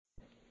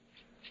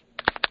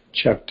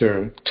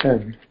chapter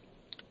 10.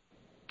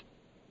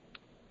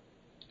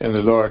 And the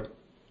Lord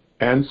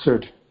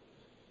answered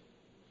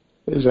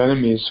his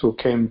enemies who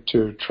came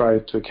to try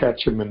to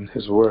catch him in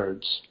his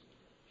words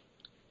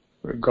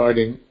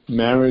regarding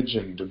marriage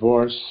and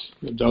divorce,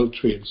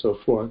 adultery, and so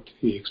forth.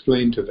 He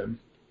explained to them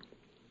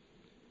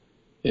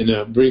in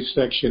a brief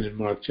section in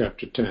Mark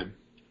chapter 10.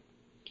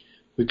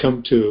 We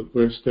come to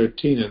verse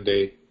 13, and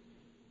they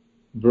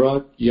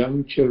brought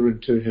young children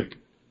to him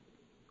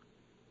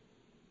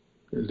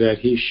that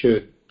he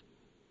should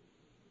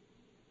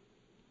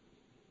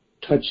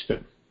touch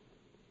them,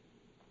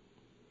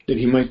 that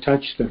he might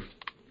touch them.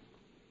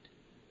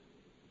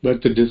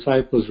 But the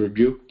disciples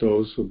rebuked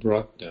those who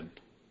brought them.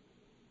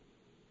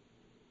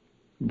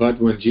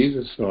 But when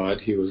Jesus saw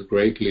it, he was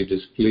greatly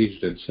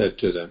displeased and said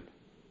to them,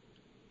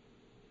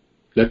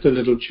 "Let the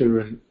little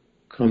children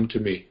come to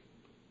me,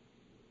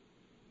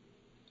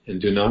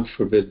 and do not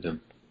forbid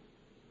them,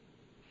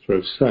 for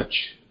of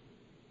such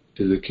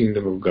is the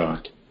kingdom of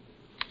God.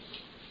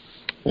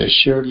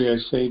 Assuredly I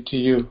say to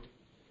you,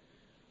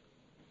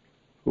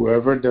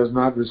 whoever does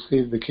not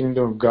receive the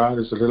kingdom of God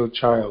as a little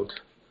child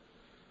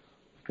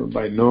will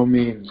by no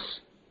means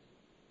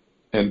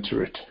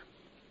enter it."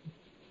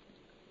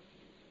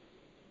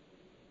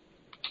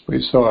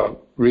 We saw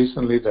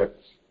recently that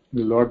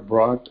the Lord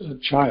brought a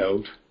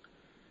child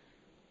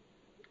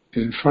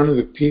in front of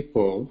the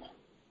people,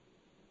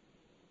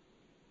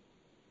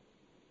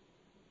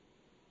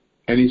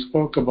 and he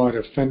spoke about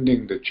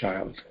offending the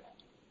child.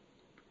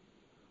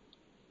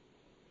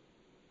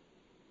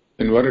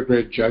 And what a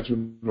great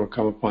judgment will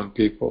come upon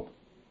people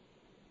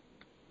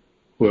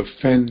who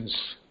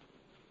offends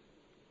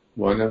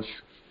one of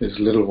his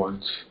little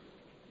ones.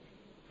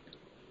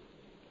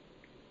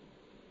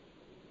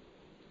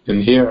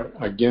 And here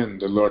again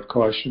the Lord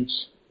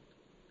cautions,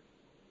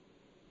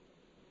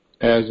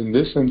 as in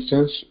this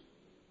instance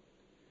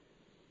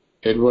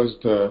it was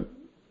the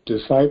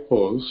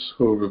disciples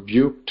who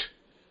rebuked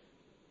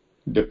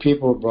the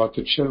people who brought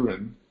the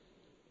children,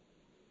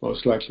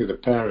 most likely the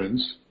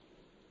parents.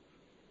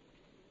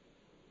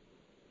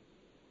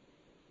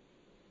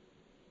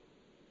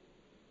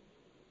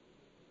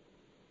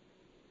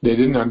 They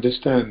didn't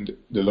understand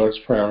the Lord's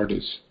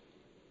priorities.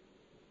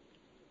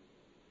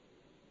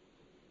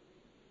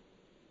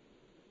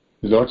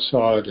 The Lord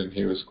saw it and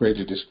he was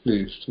greatly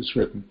displeased, it's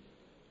written.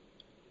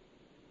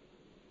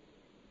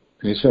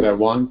 And he said, "I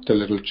want the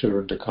little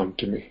children to come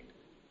to me.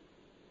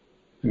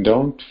 And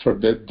don't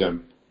forbid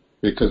them,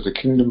 because the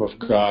kingdom of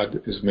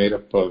God is made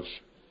up of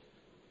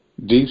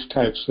these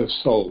types of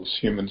souls,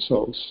 human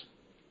souls."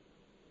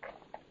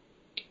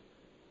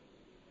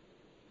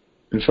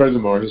 And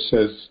furthermore, he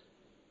says,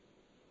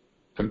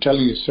 "I'm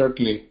telling you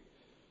certainly,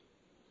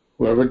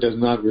 whoever does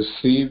not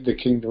receive the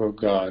kingdom of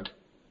God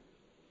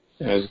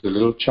as the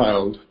little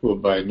child will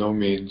by no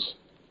means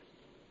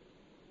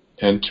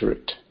enter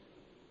it."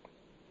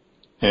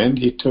 And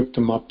he took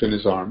them up in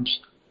his arms,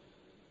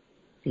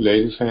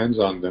 laid his hands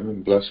on them,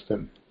 and blessed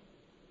them.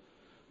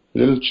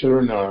 Little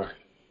children are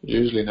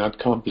usually not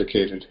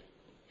complicated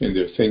in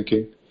their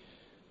thinking.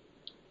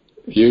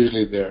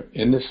 Usually they're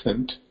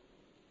innocent.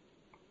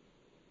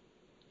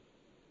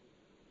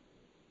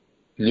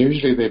 And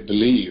usually they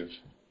believe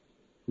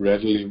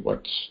readily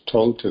what's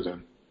told to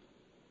them.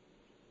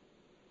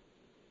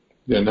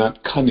 They're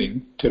not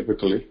cunning,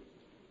 typically.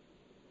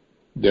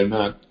 They're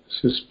not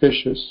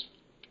suspicious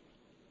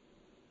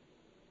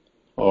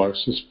or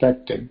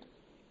suspecting.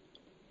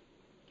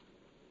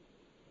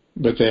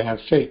 But they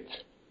have faith.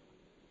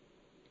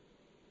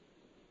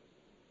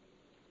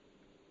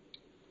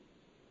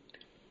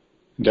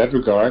 In that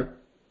regard,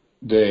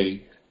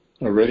 they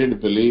are ready to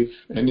believe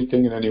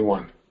anything and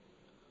anyone.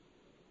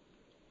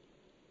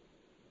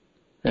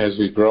 As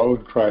we grow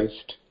in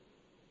Christ,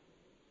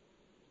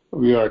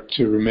 we are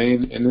to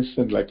remain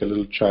innocent like a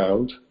little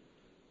child,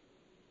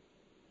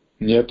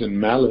 and yet in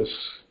malice,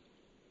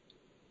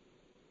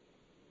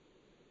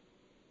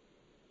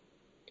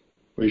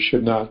 we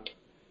should not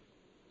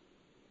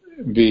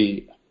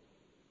be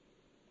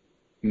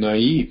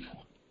naive.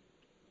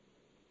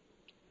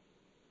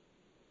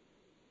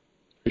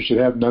 We should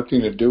have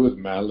nothing to do with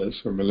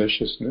malice or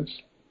maliciousness.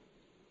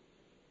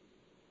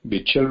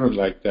 Be children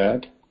like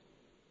that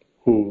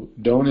who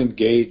don't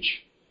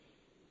engage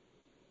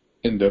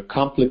in the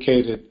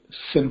complicated,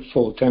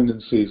 sinful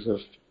tendencies of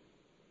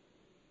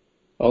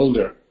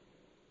older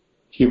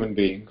human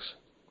beings.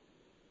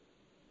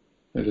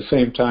 At the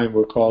same time,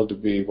 we're called to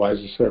be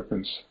wise as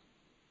serpents,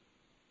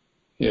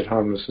 yet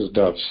harmless as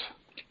doves.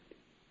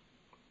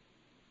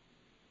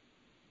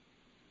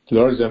 The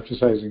Lord is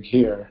emphasizing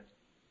here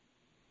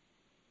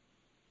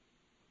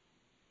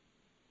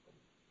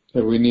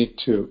that we need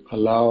to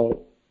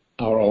allow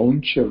our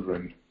own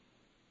children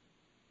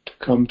to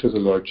come to the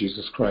Lord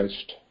Jesus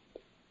Christ.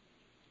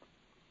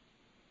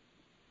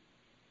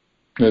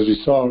 As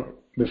we saw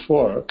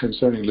before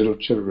concerning little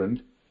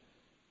children,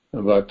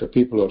 about the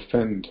people who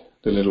offend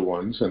the little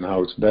ones and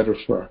how it's better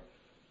for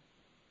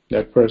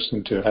that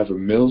person to have a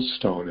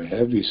millstone, a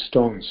heavy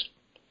stone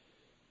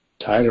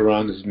tied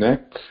around his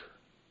neck,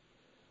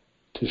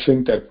 to to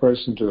sink that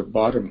person to the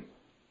bottom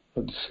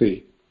of the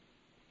sea.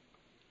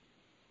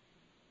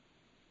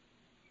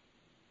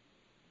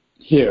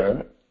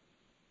 Here,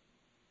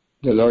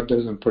 the Lord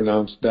doesn't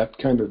pronounce that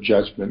kind of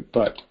judgment,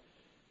 but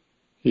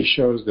He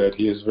shows that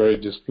He is very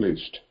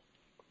displeased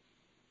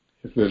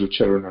if little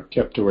children are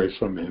kept away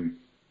from Him.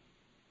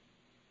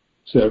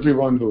 So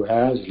everyone who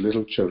has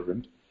little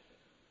children,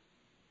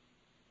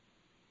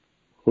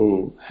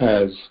 who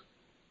has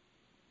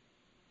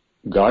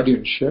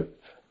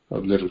guardianship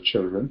of little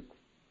children,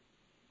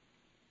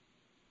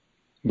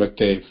 but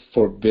they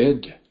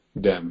forbid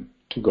them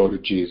to go to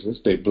Jesus,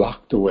 they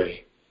block the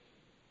way,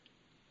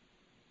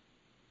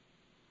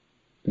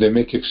 they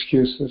make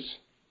excuses,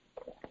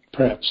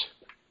 perhaps,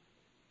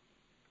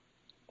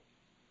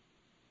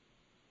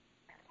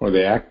 or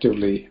they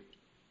actively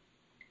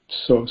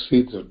sow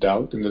seeds of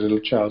doubt in the little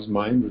child's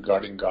mind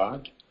regarding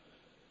God.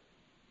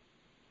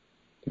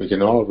 We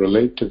can all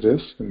relate to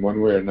this in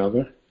one way or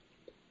another.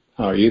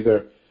 How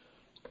either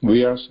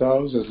we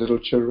ourselves as little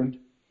children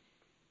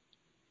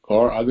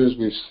or others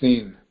we've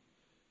seen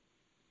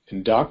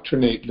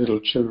indoctrinate little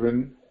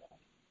children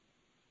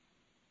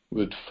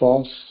with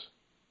false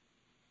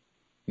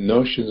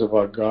notions of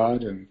our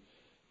God and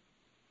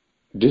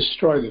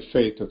destroy the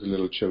faith of the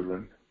little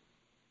children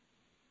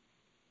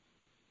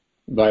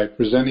by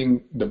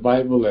presenting the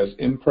Bible as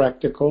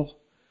impractical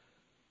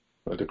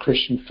or the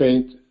Christian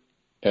faith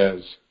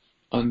as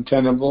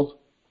untenable.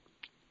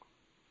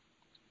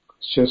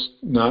 It's just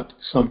not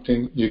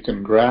something you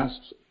can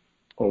grasp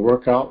or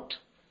work out.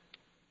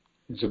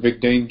 It's a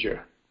big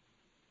danger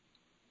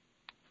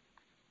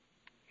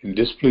in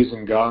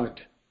displeasing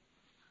God.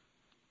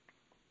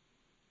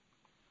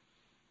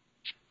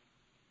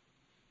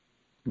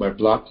 By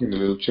blocking the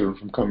little children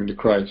from coming to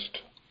Christ.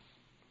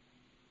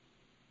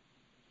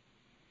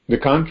 The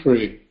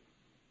contrary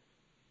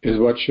is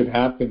what should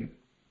happen.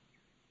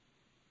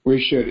 We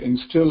should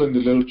instill in the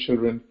little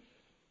children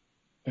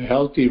a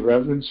healthy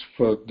reverence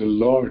for the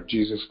Lord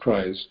Jesus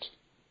Christ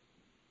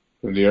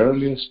from the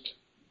earliest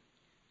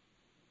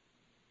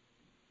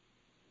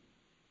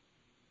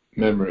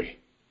memory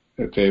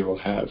that they will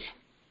have.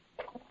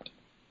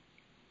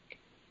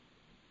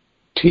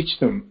 Teach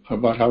them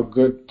about how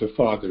good the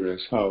Father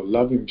is, how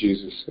loving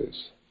Jesus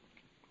is.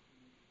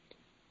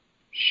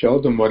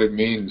 Show them what it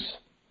means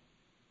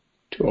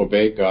to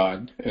obey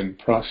God and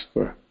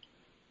prosper.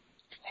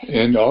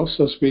 And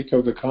also speak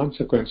of the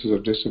consequences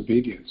of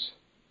disobedience.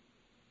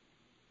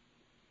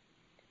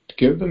 To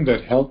give them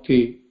that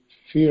healthy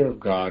fear of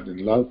God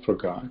and love for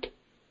God,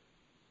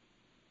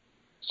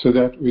 so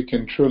that we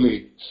can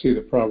truly see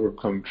the proverb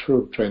come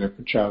true, train up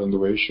a child in the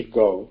way he should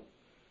go,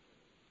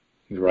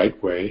 in the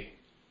right way.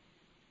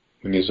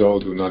 When he is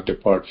old, will not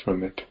depart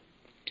from it.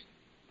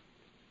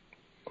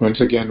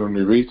 Once again, when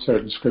we read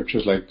certain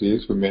scriptures like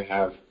these, we may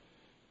have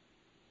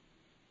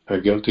a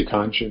guilty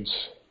conscience,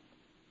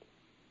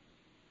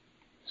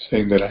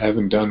 saying that I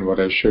haven't done what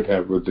I should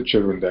have with the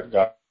children that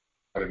God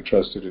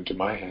entrusted into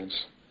my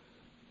hands.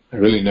 I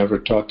really never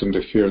taught them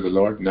to fear the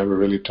Lord, never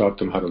really taught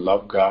them how to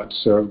love God,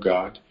 serve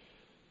God,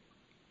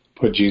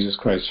 put Jesus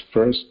Christ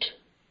first,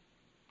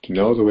 to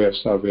know the way of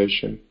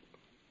salvation.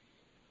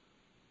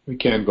 We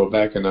can't go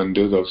back and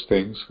undo those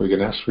things. We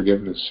can ask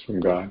forgiveness from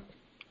God.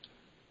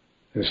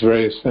 It's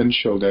very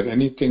essential that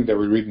anything that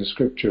we read in the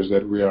Scriptures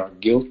that we are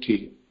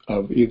guilty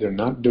of either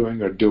not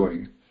doing or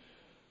doing,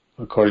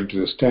 according to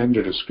the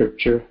standard of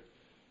Scripture,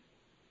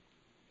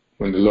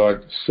 when the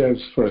Lord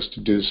says for us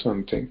to do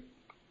something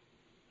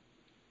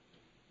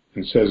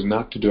and says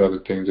not to do other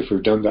things, if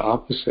we've done the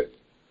opposite,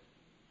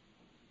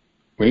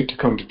 we need to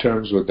come to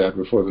terms with that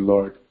before the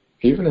Lord.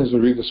 Even as we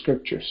read the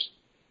Scriptures,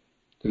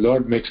 the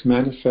Lord makes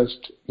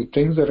manifest the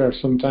things that are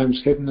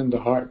sometimes hidden in the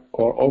heart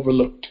or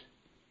overlooked.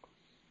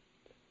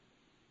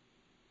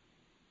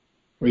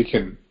 We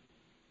can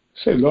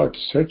say, Lord,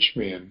 search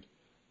me and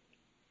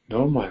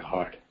know my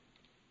heart.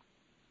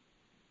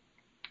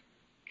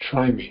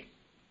 Try me.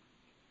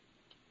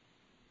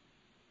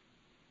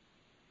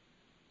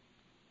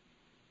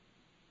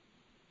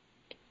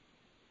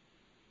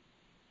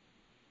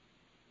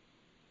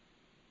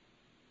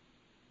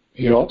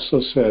 He also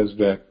says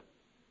that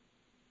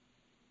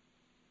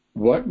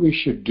what we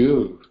should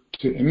do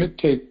to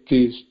imitate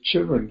these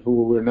children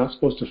who we're not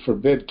supposed to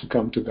forbid to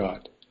come to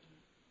God,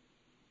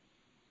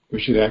 we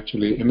should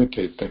actually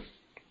imitate them.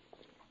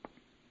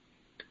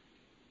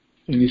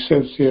 And he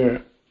says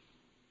here,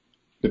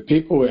 the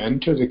people who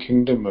enter the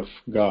kingdom of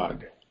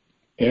God,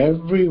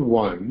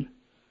 everyone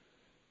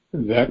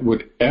that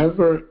would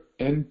ever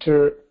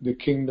enter the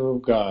kingdom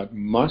of God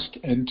must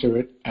enter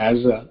it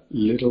as a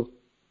little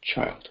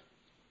child.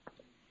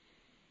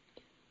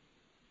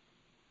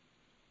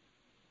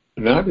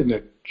 Not in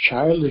the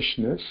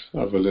childishness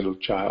of a little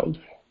child,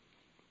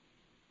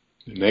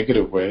 in a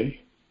negative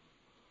way,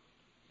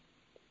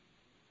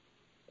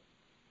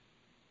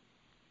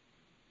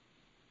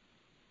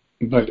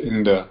 but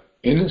in the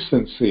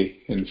innocency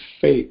and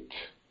faith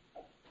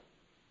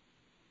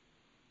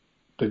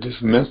that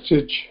this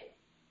message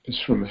is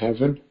from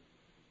heaven.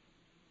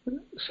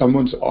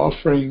 Someone's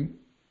offering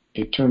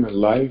eternal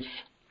life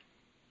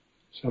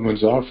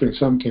Someone's offering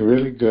something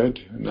really good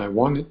and I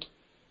want it,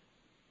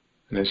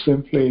 and I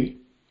simply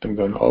am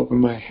going to open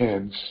my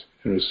hands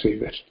and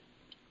receive it.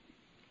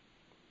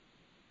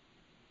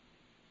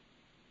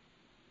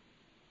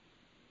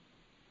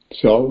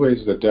 It's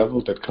always the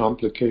devil that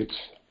complicates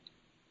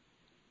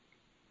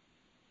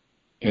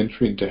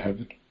entry into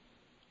heaven,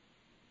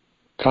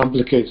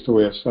 complicates the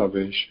way of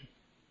salvation.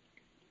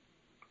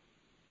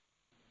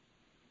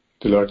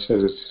 The Lord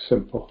says it's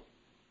simple.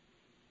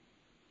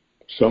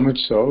 So much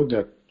so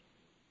that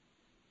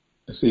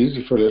it's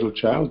easy for a little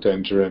child to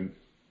enter in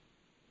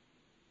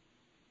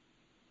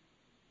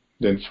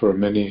than for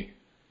many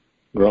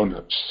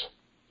grown-ups.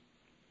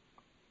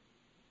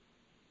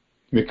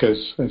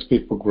 Because as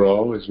people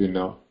grow, as we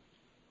know,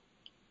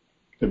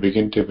 they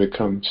begin to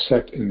become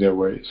set in their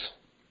ways,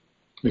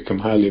 become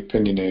highly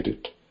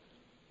opinionated,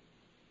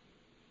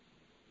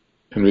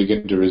 and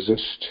begin to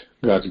resist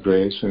God's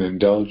grace and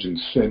indulge in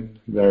sin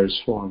in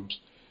various forms.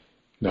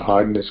 The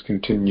hardness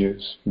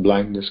continues,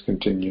 blindness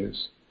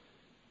continues,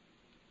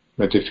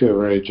 but they feel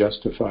very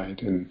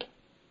justified in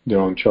their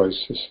own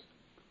choices.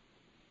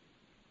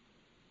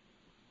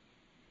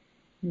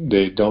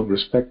 They don't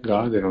respect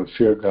God, they don't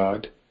fear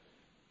God.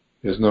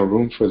 There's no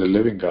room for the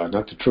living God,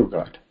 not the true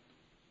God,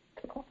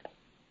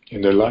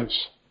 in their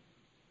lives.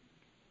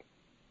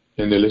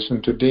 And they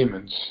listen to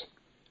demons,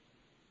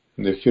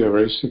 and they feel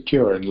very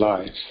secure in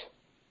lies.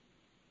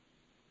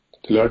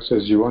 The Lord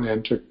says, you want to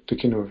enter the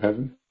kingdom of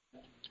heaven?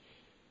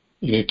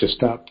 You need to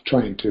stop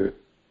trying to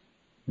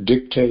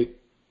dictate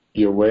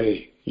your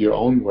way, your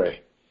own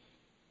way,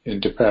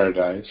 into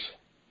paradise,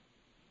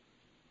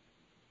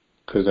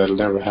 because that'll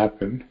never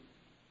happen.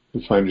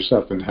 You'll find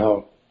yourself in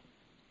hell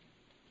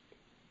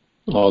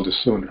all the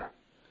sooner.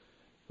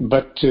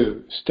 But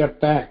to step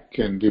back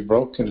and be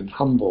broken and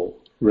humble,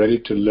 ready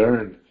to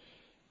learn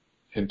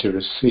and to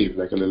receive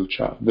like a little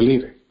child,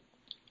 believing.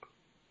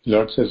 The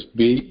Lord says,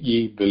 be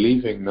ye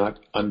believing, not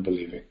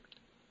unbelieving.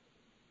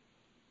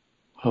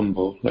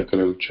 Humble like a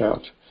little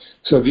child.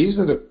 So these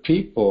are the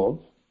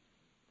people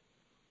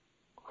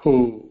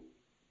who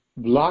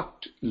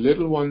blocked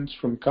little ones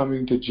from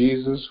coming to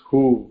Jesus,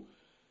 who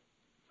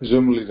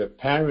presumably the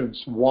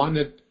parents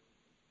wanted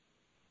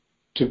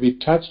to be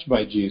touched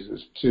by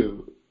Jesus,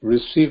 to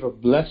receive a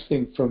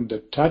blessing from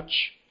the touch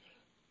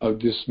of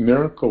this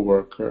miracle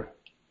worker,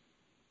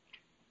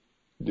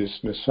 this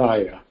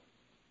Messiah,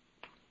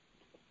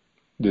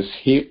 this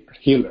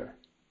healer,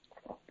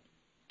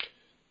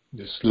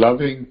 this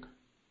loving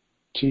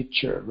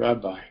teacher,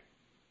 rabbi.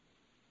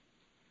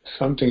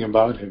 Something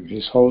about him.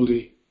 He's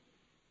holy,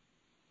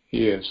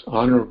 he is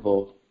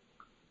honorable,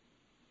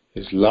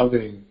 he's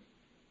loving,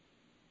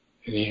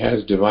 and he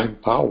has divine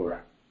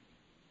power.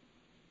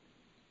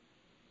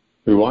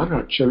 We want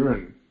our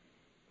children.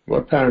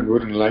 What parent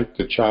wouldn't like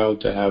the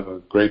child to have a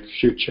great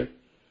future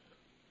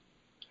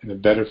and a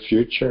better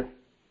future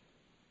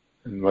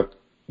than what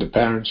the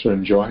parents are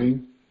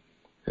enjoying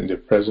in their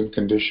present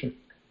condition?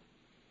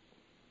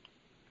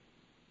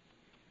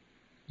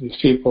 These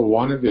people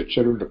wanted their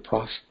children to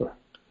prosper,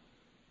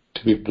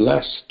 to be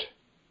blessed.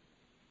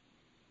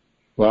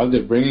 While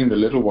they're bringing the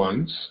little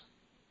ones,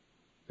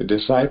 the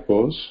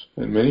disciples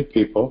and many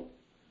people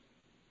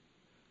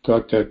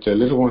thought that the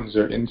little ones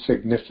are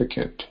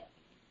insignificant.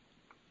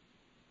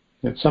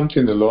 It's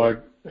something the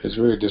Lord is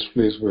really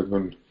displeased with,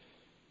 when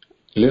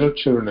little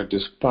children are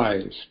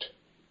despised.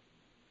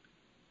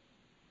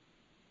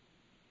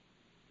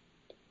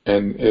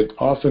 And it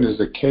often is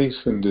the case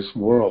in this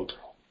world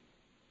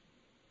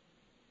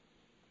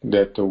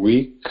that the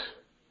weak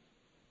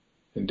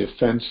and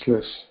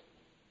defenseless,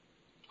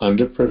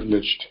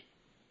 underprivileged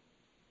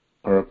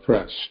are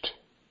oppressed.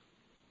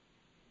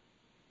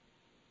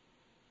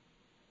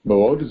 But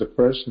woe to the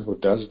person who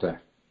does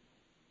that.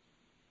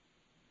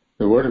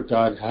 The Word of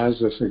God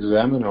has us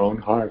examine our own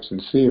hearts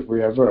and see if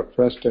we ever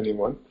oppressed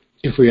anyone,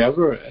 if we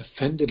ever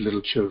offended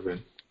little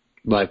children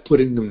by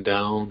putting them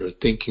down or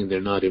thinking they're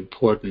not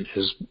important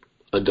as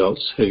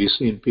adults. Have you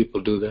seen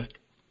people do that?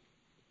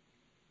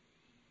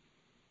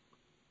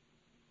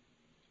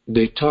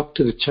 They talk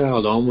to the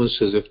child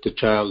almost as if the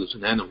child is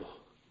an animal,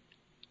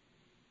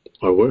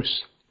 or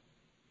worse.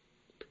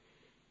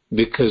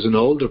 Because an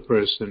older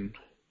person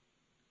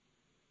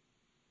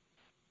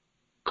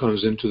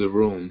comes into the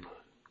room,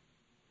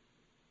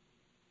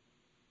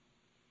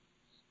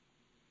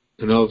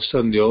 and all of a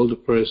sudden the older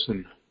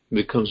person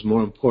becomes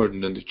more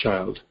important than the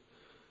child.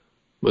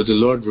 But the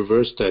Lord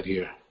reversed that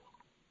here.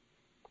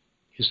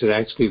 He said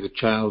actually the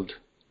child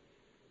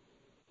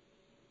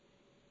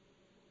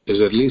is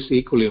at least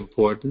equally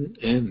important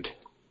and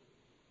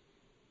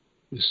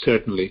is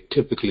certainly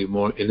typically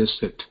more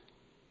innocent,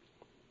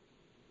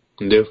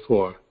 and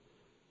therefore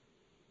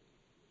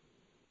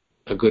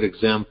a good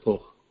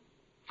example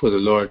for the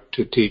Lord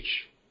to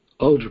teach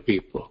older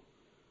people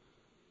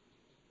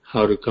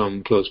how to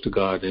come close to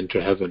God and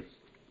enter heaven.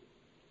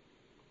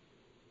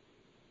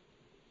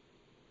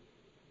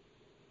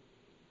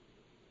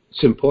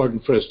 It's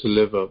important for us to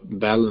live a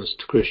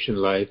balanced Christian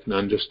life and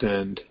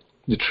understand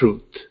the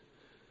truth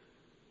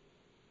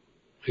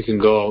We can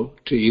go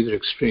to either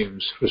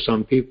extremes. For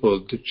some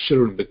people, the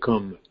children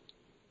become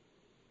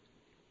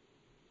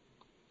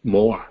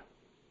more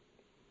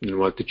than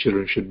what the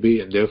children should be,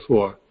 and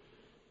therefore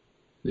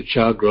the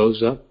child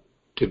grows up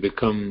to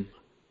become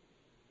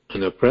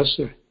an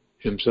oppressor,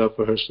 himself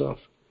or herself,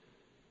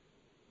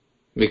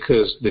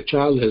 because the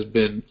child has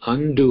been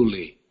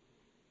unduly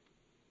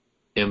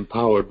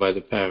empowered by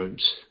the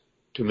parents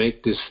to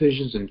make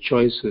decisions and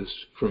choices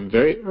from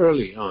very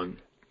early on,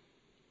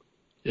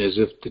 as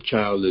if the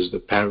child is the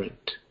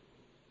parent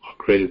or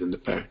greater than the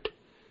parent.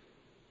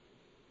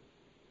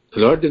 The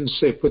Lord didn't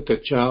say put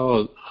the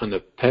child on a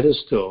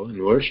pedestal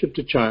and worship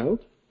the child,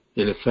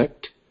 in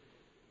effect.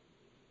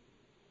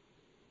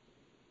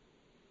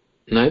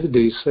 Neither did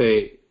he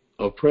say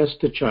oppress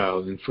the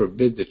child and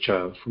forbid the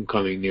child from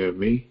coming near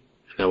me.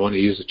 And I want to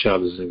use the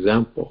child as an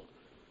example.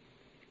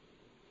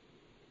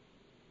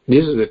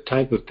 These are the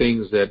type of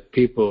things that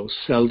people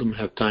seldom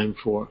have time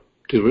for,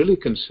 to really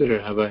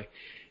consider, have I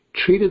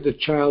treated the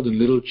child and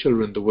little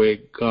children the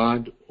way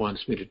God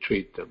wants me to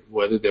treat them,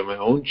 whether they're my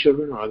own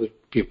children or other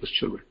people's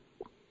children.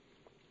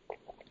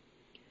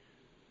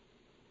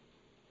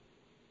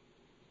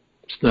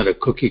 It's not a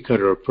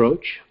cookie-cutter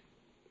approach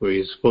where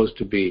you're supposed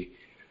to be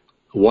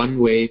one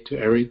way to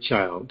every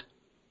child.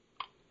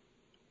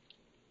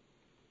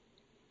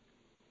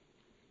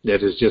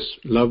 That is, just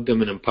love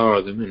them and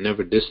empower them and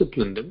never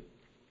discipline them.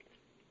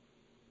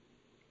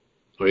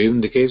 Or even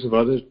the case of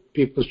other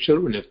people's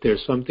children, if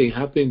there's something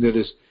happening that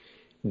is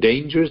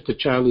dangerous, the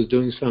child is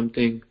doing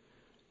something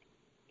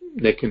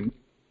that can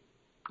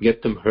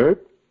get them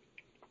hurt,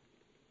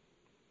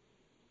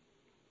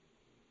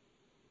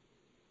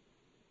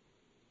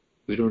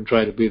 we don't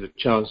try to be the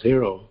child's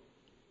hero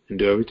and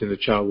do everything the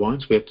child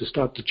wants. We have to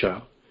stop the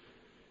child.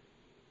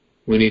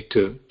 We need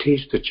to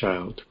teach the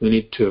child. We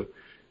need to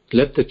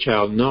let the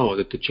child know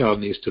that the child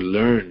needs to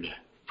learn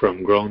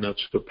from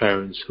grown-ups or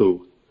parents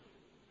who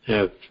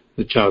have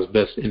the child's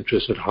best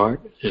interest at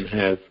heart and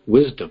have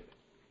wisdom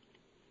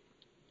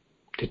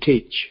to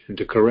teach and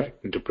to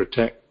correct and to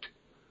protect.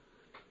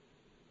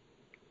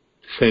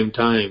 At the same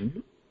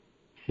time,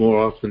 more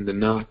often than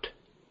not,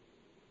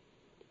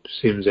 it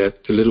seems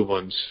that the little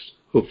ones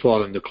who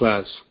fall in the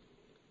class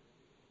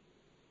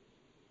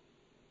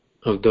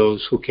of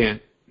those who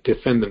can't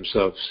defend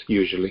themselves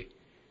usually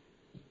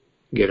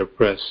get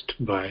oppressed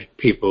by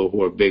people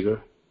who are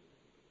bigger,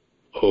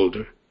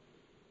 older,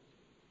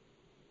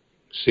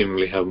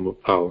 seemingly have more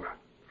power.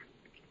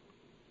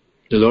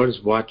 The Lord is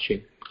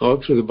watching.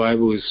 All through the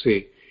Bible we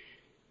see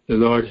the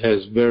Lord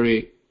has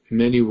very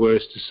many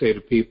words to say to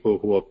people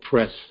who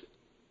oppress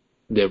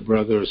their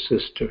brother or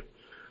sister,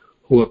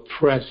 who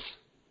oppress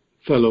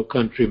fellow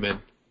countrymen,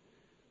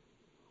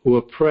 who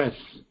oppress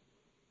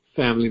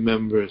family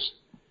members,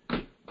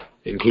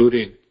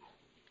 including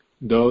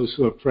those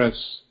who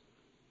oppress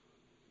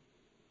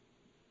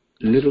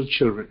little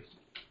children.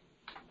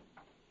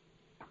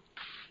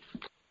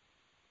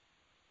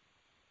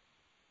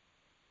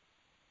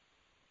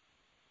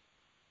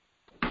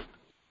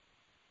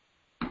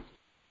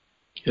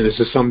 And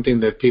this is something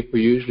that people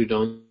usually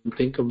don't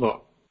think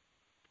about,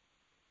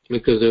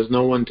 because there's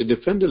no one to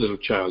defend a little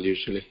child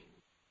usually.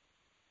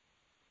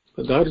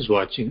 But God is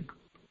watching,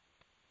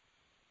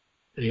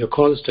 and He'll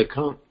call us to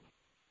account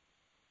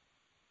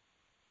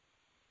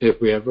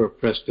if we ever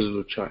oppress the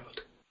little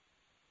child.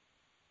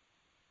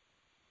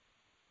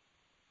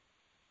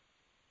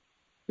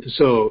 And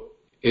so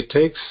it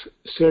takes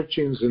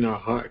searchings in our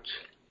hearts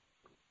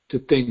to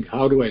think,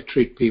 how do I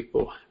treat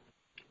people?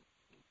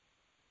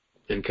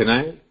 And can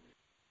I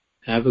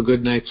have a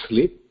good night's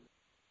sleep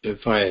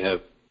if I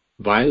have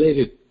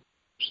violated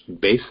some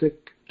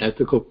basic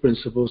ethical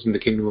principles in the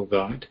kingdom of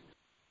God?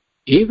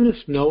 Even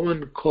if no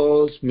one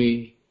calls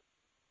me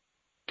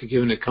to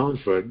give an account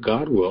for it,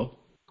 God will.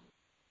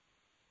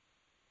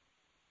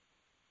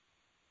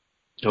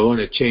 I want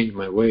to change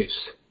my ways.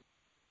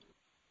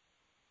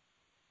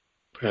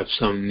 Perhaps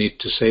some need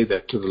to say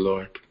that to the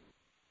Lord.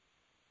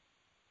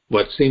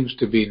 What seems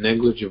to be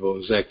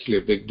negligible is actually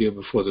a big deal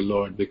before the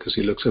Lord, because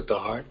He looks at the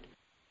heart.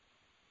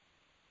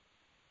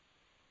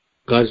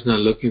 God's not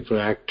looking for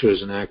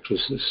actors and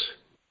actresses,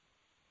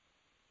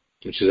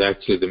 which is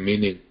actually the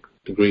meaning,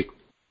 the Greek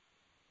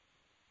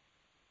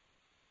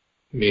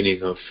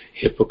meaning of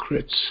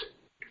hypocrites.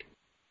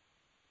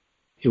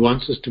 He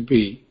wants us to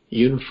be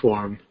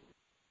uniform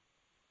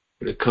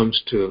when it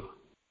comes to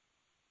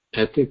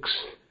ethics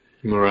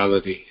and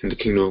morality in the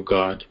kingdom of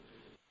God,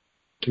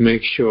 to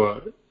make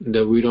sure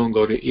that we don't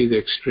go to either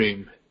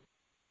extreme.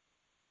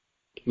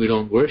 We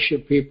don't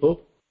worship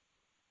people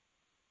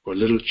or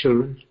little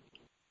children,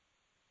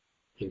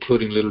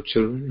 including little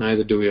children.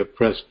 Neither do we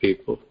oppress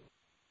people.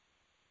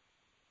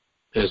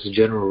 As a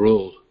general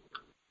rule,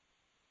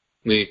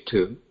 we need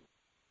to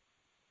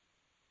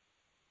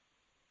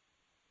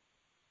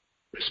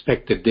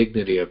respect the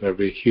dignity of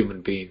every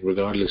human being,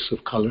 regardless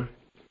of color,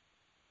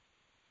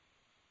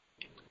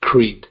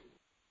 creed,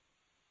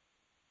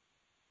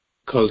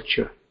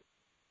 culture,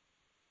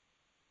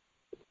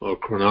 or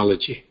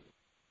chronology,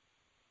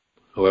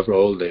 however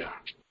old they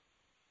are.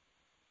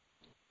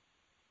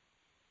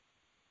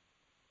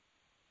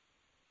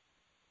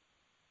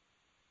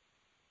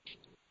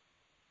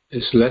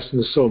 This lesson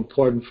is so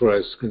important for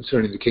us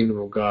concerning the kingdom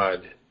of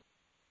God.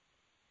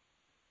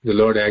 The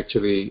Lord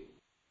actually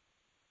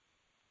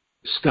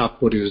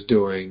stopped what he was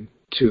doing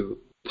to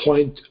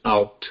point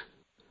out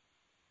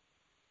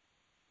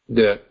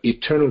the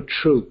eternal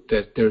truth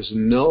that there's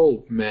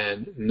no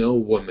man, no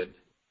woman,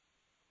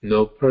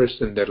 no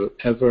person that will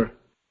ever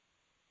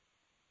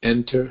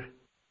enter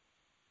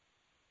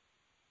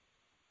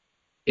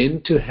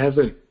into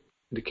heaven,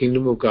 the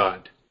kingdom of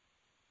God,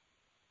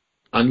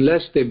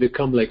 unless they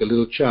become like a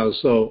little child.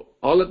 So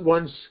all at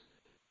once,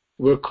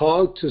 we're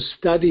called to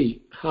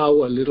study how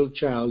a little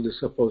child is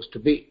supposed to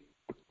be.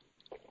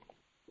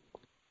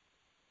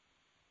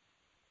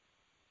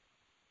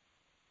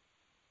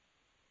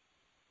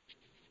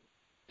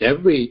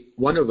 Every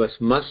one of us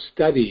must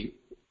study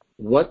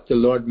what the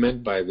Lord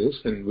meant by this,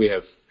 and we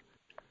have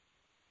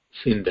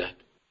seen that.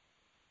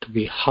 To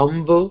be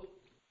humble,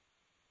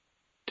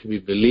 to be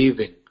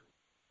believing,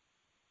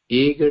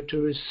 eager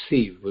to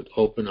receive with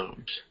open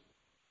arms.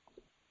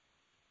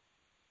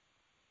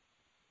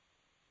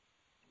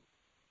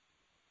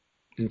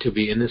 And to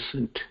be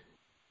innocent.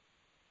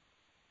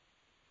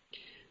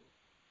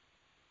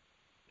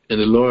 And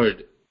the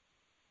Lord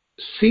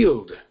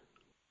sealed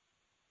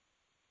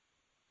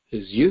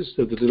his use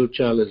of the little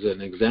child as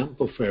an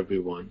example for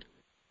everyone.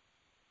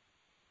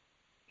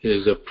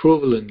 His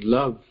approval and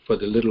love for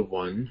the little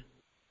one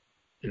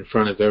in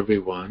front of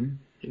everyone,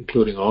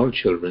 including all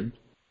children.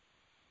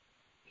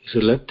 He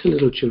said, "Let the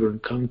little children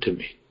come to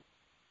me."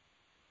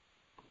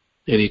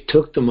 And he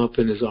took them up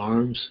in his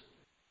arms,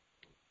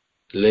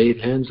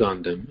 laid hands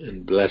on them,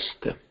 and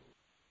blessed them.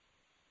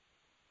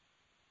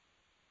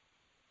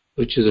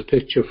 Which is a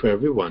picture for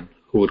everyone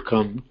who would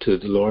come to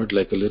the Lord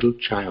like a little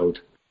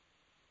child.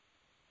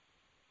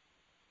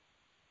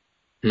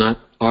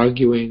 Not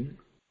arguing,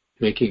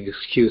 making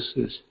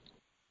excuses.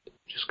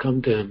 Just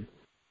come to him,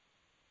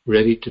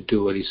 ready to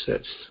do what he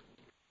says.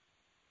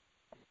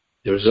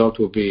 The result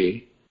will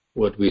be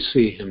what we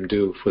see him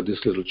do for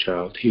this little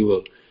child. He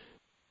will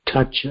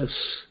touch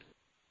us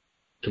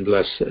and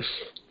bless us.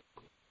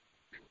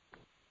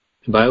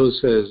 The Bible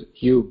says,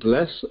 "You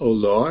bless, O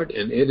Lord,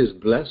 and it is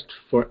blessed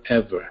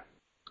forever."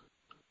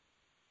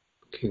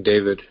 King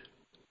David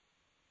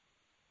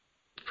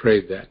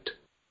prayed that.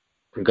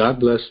 When God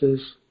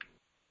blesses,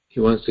 he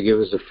wants to give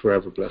us a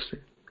forever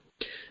blessing.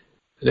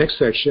 The next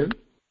section,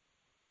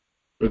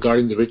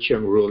 regarding the rich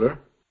young ruler.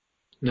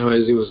 Now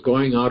as he was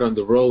going out on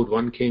the road,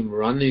 one came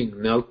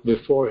running, knelt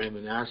before him,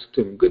 and asked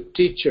him, "Good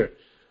teacher,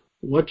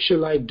 what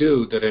shall I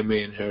do that I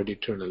may inherit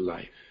eternal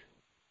life?"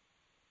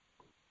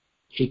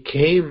 He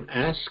came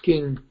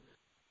asking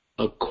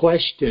a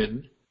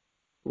question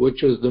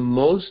which was the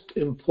most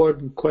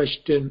important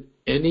question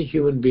any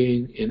human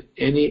being in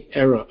any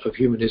era of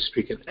human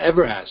history can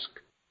ever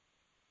ask.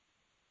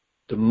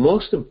 The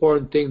most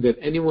important thing that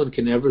anyone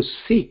can ever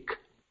seek.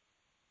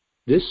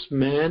 This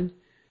man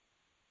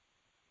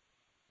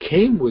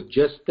came with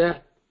just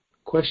that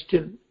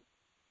question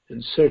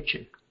and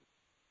searching.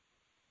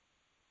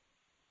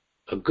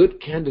 A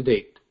good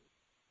candidate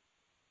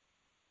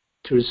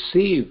to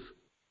receive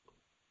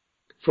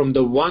from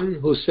the one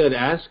who said,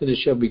 "Ask and it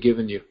shall be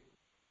given you."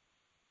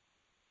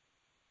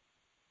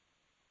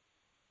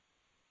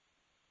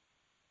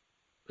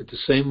 But the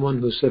same one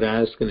who said,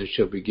 "Ask and it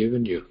shall be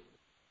given you,"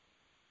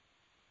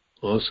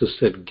 also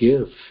said,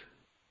 "Give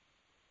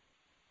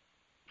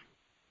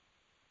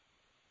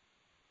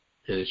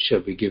and it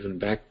shall be given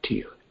back to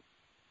you."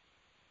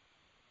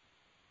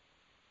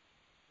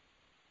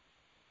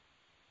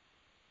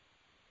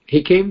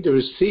 He came to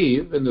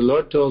receive, and the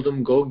Lord told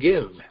him, "Go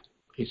give."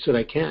 He said,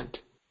 "I can't."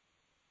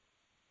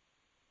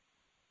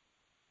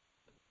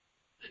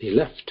 And he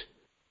left.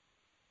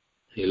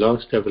 He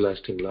lost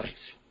everlasting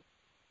life.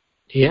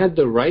 He had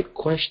the right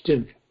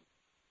question.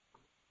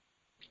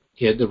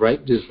 He had the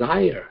right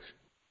desire.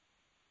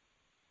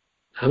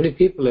 How many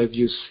people have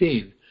you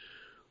seen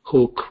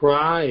who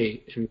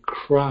cry and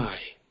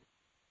cry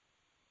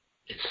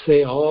and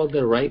say all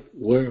the right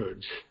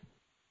words,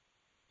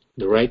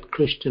 the right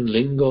Christian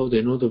lingo?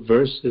 They know the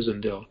verses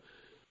and they'll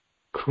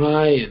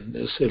cry and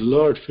they'll say,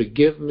 "Lord,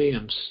 forgive me.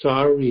 I'm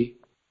sorry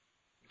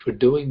for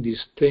doing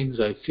these things.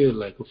 I feel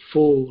like a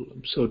fool.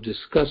 I'm so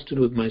disgusted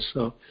with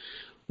myself.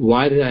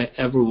 Why did I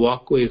ever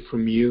walk away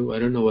from you? I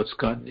don't know what's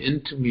gotten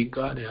into me.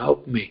 God,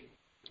 help me."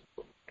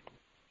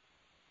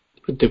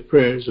 But their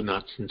prayers are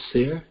not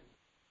sincere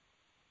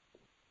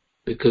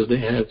because they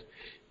have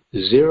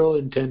zero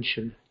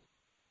intention.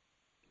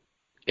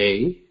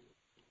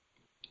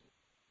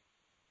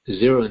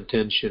 Zero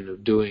intention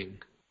of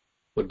doing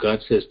what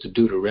God says to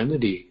do to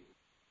remedy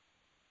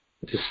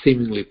this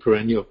seemingly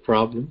perennial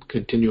problem,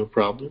 continual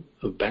problem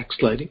of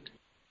backsliding.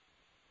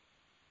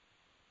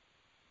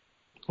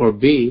 Or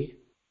B,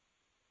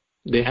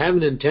 they have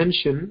an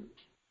intention,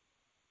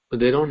 but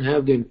they don't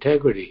have the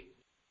integrity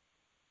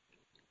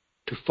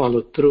to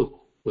follow through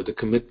with the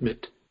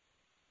commitment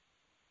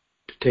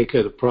to take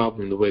care of the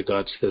problem the way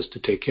God says to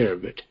take care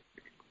of it,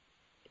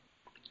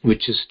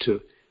 which is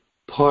to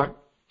part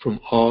from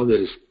all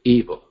that is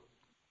evil.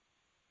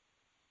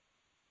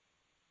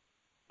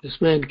 This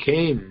man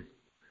came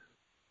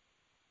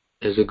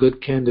as a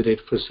good candidate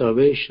for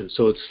salvation,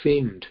 so it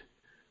seemed.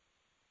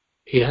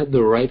 He had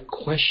the right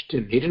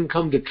question. He didn't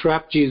come to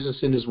trap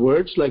Jesus in his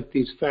words like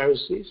these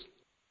Pharisees.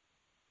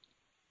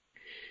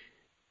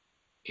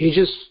 He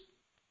just,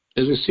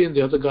 as we see in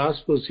the other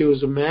Gospels, he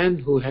was a man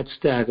who had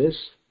status,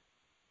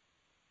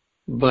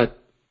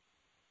 but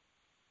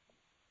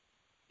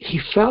he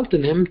felt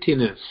an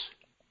emptiness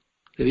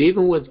that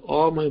even with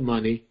all my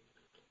money,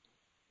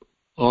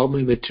 all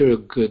my material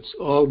goods,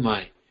 all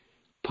my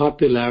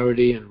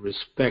popularity and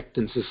respect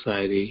in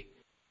society,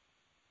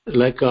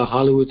 like a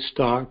Hollywood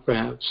star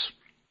perhaps,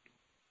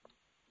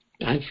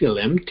 I feel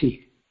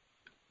empty.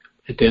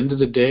 At the end of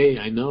the day,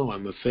 I know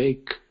I'm a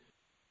fake.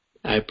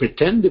 I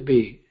pretend to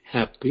be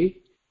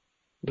happy,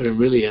 but I'm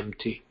really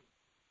empty.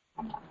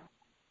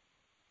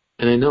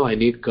 And I know I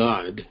need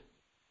God.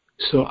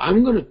 So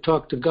I'm going to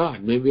talk to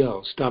God. Maybe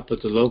I'll stop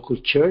at the local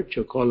church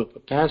or call up a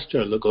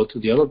pastor or go to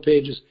the other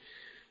pages.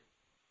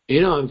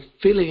 I'm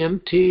feeling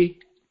empty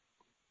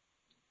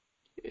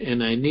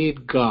and I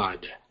need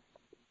God.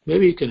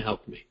 Maybe you can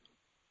help me.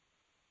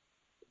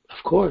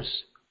 Of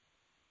course.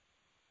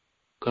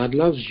 God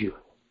loves you.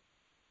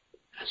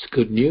 That's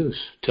good news.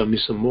 Tell me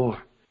some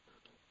more.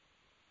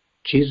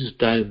 Jesus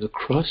died on the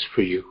cross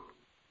for you.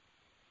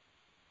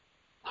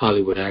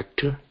 Hollywood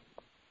actor,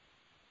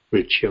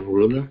 rich young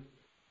ruler.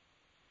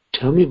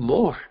 Tell me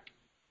more.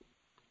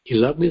 You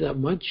love me that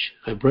much?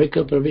 I break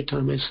up every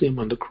time I see him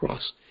on the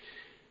cross.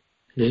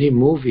 In any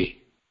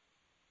movie.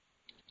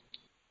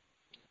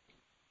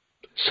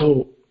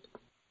 So,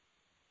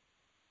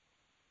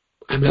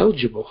 I'm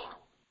eligible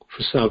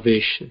for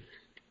salvation.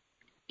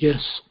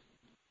 Yes.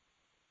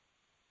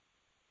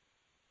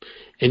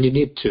 And you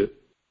need to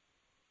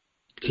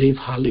leave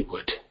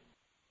Hollywood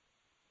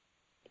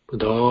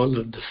with all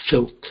of the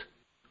filth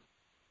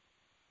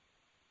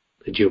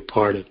that you're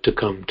part of to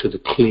come to the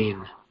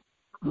clean,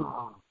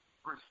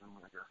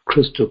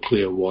 crystal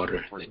clear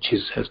water that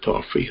Jesus has to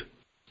offer you.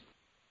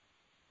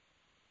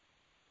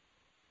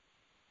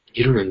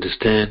 You don't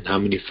understand how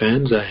many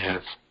fans I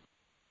have.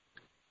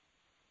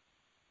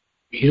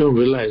 You don't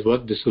realize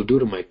what this will do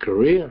to my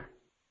career.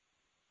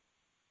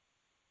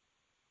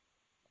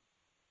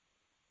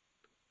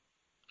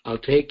 I'll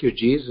take your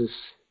Jesus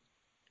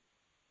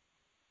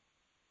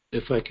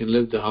if I can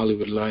live the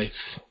Hollywood life.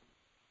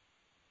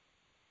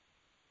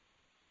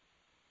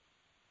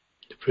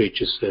 The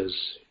preacher says,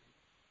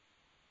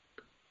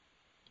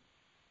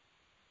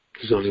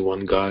 there's only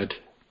one God.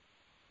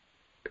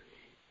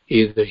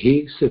 Either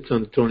he sits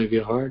on the throne of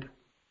your heart,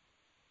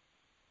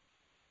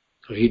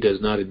 or he does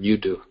not and you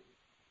do.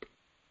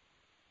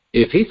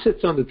 If he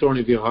sits on the throne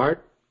of your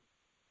heart,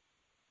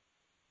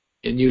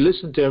 and you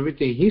listen to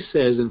everything he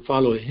says and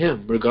follow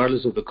him,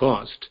 regardless of the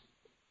cost,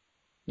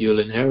 you'll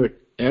inherit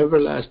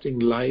everlasting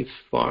life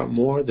far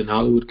more than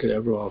Hollywood could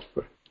ever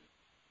offer.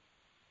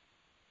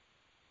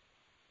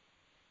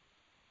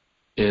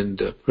 And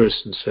the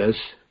person says,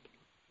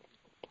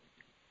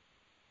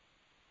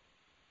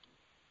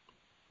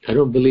 I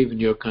don't believe in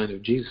your kind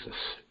of Jesus.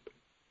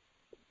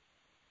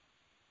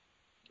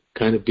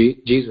 Kind of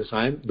Jesus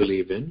I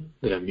believe in,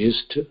 that I'm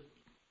used to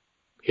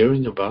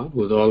hearing about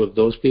with all of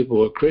those people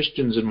who are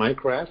Christians in my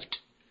craft,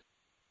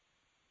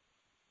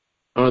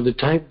 are the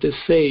type that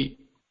say,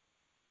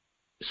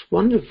 it's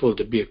wonderful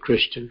to be a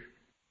Christian,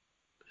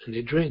 and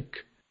they drink.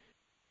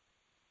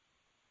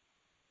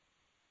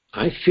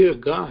 I fear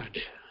God,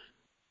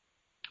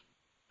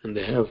 and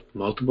they have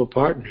multiple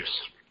partners.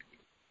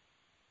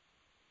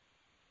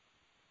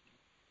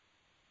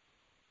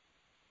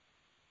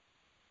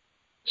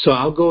 So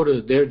I'll go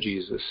to their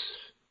Jesus,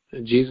 a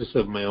Jesus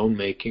of my own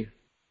making.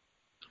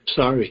 I'm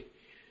sorry,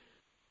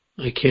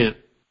 I can't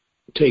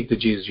take the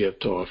Jesus you have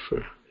to offer.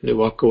 And they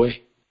walk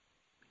away.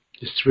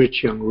 This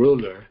rich young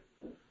ruler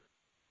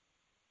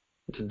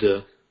did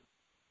a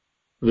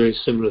very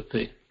similar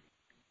thing.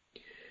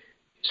 He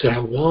said, I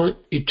want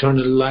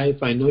eternal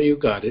life. I know you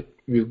got it.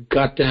 You've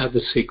got to have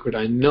the secret.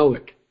 I know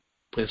it.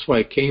 That's why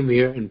I came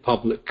here in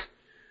public,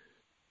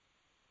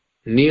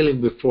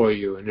 kneeling before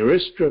you, an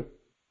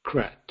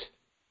aristocrat.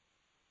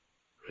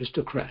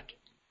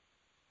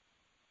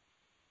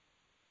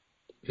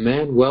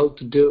 Man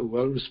well-to-do,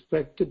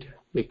 well-respected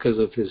because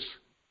of his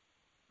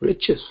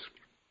riches.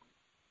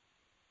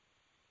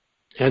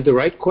 Had the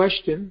right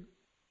question,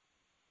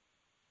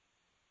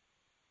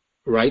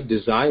 right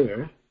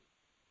desire,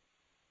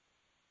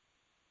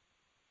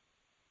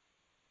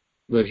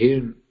 but he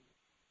didn't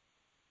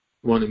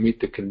want to meet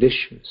the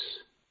conditions.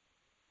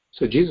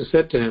 So Jesus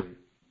said to him,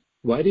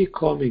 why do you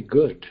call me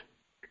good?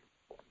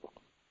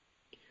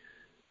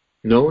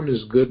 No one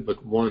is good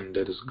but one,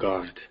 that is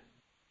God.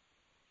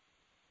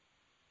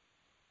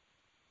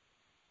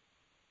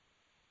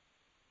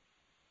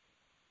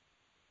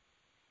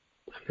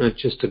 I'm not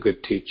just a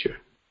good teacher.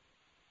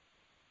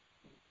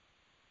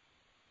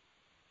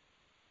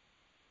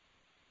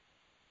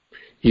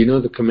 You know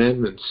the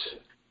commandments.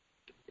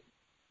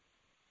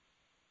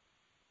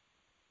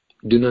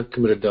 Do not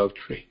commit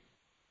adultery.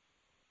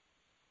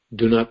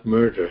 Do not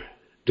murder.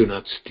 Do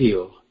not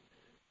steal.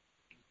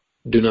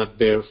 Do not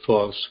bear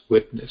false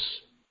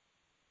witness.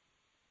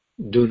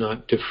 Do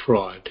not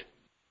defraud.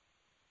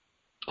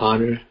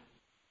 Honor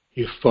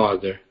your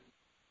father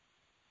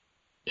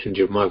and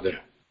your mother.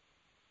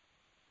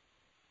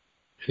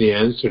 And he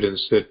answered and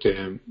said to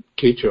him,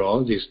 Teacher,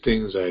 all these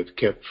things I have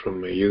kept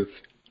from my youth.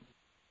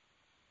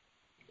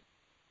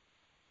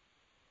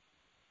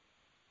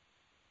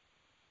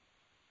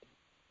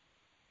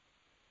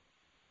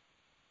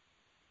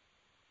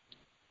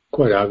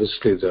 Quite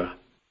obviously, the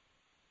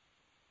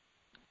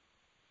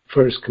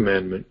first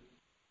commandment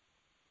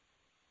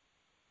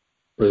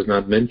was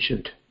not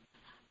mentioned.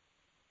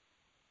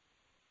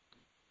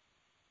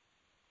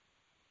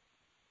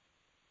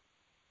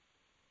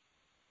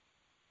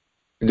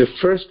 The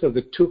first of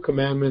the two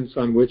commandments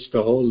on which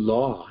the whole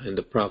law and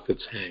the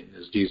prophets hang,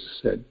 as Jesus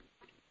said.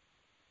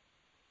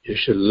 You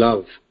shall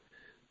love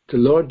the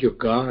Lord your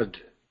God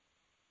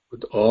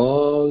with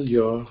all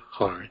your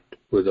heart,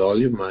 with all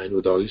your mind,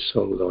 with all your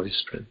soul, with all your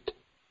strength.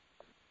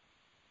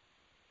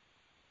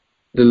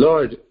 The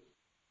Lord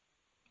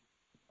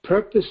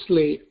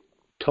purposely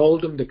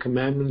told him the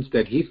commandments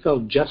that he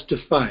felt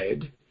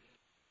justified,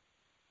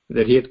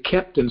 that he had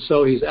kept, and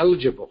so he's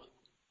eligible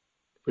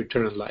for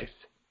eternal life.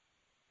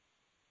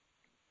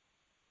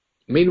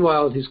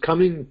 Meanwhile, he's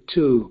coming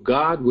to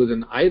God with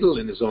an idol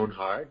in his own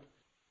heart,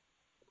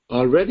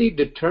 already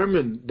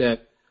determined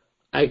that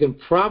I can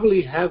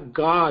probably have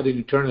God in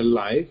eternal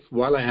life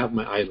while I have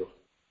my idol.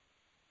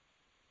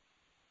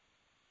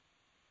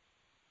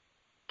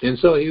 And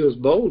so he was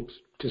bold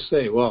to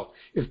say, well,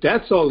 if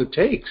that's all it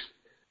takes,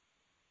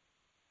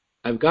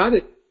 I've got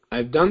it.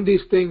 I've done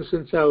these things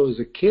since I was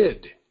a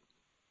kid.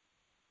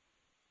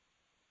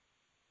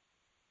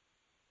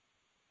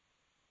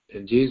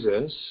 And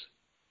Jesus,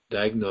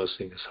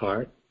 diagnosing his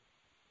heart,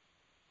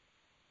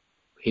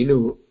 he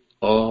knew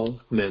all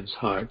men's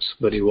hearts,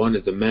 but he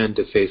wanted the man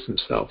to face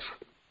himself.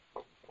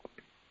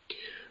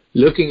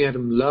 Looking at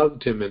him,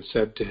 loved him and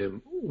said to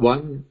him,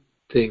 one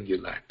thing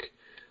you lack.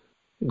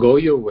 Go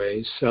your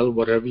way, sell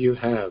whatever you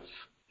have,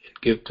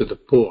 and give to the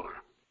poor,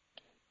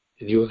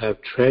 and you will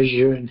have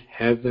treasure in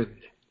heaven.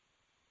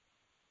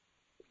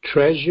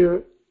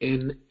 Treasure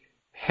in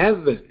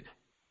heaven,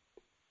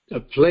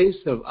 a place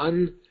of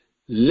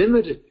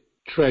unlimited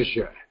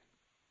treasure,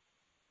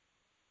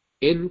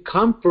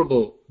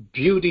 incomparable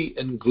beauty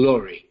and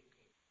glory,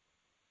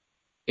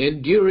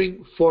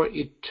 enduring for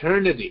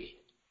eternity,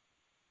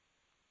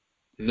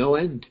 no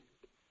end.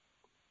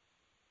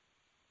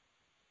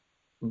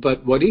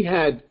 But what he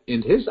had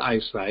in his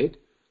eyesight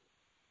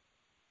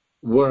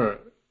were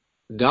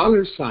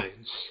dollar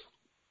signs,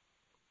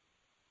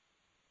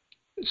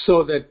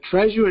 so that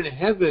treasure in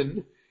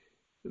heaven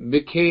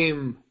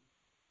became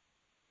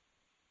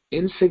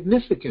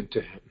insignificant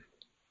to him.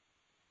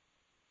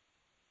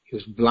 He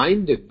was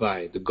blinded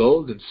by the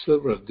gold and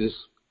silver of this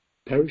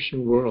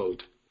perishing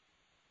world.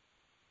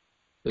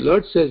 The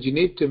Lord says you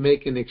need to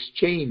make an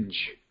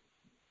exchange.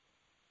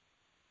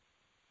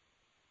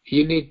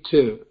 You need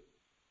to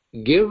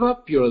give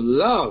up your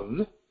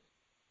love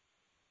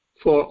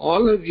for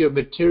all of your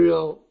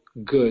material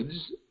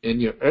goods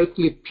and your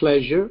earthly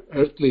pleasure,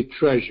 earthly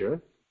treasure,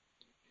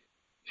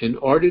 in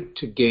order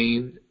to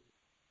gain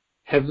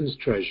heaven's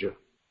treasure.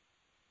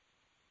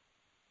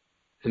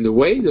 And the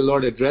way the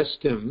Lord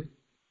addressed him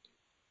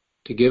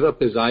to give up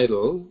his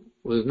idol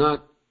was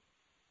not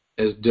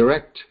as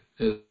direct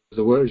as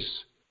the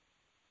words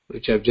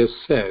which I've just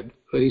said,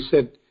 but he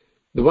said,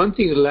 the one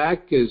thing you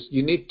lack is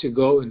you need to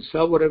go and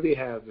sell whatever you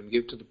have and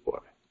give to the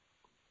poor.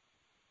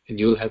 And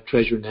you'll have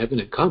treasure in heaven.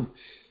 And come,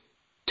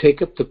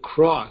 take up the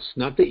cross,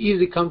 not the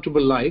easy,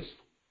 comfortable life,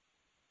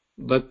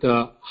 but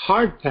the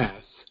hard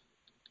path.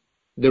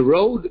 The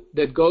road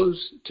that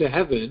goes to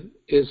heaven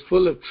is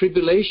full of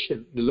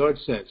tribulation, the Lord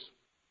says.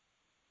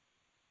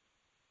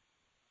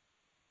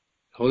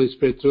 The Holy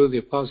Spirit through the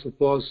Apostle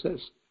Paul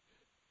says,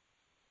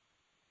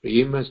 for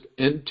ye must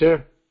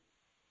enter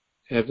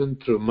heaven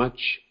through much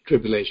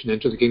tribulation,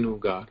 enter the kingdom of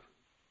God.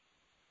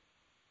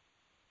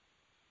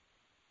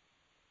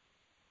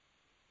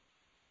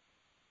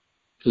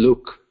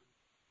 Luke,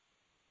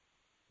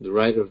 the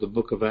writer of the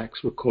book of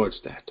Acts, records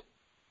that.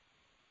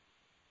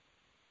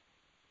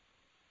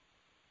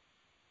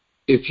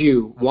 If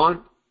you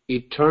want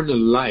eternal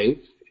life,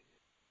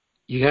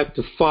 you have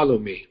to follow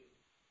me.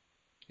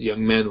 The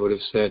young man would have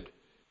said,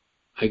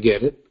 I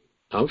get it.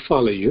 I'll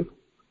follow you.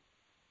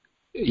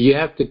 You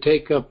have to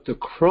take up the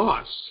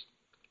cross.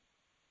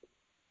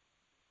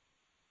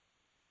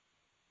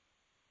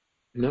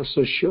 Not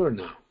so sure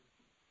now.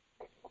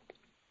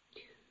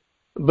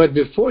 But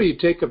before you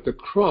take up the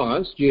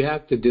cross, you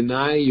have to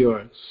deny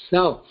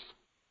yourself.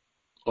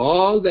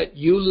 All that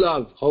you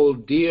love,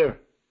 hold dear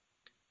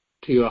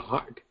to your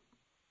heart,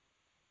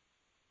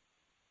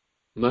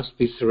 must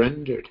be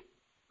surrendered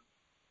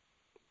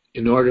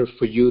in order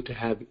for you to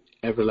have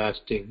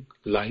everlasting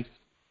life,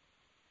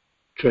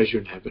 treasure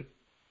in heaven.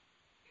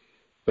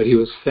 But he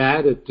was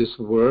sad at this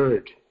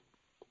word.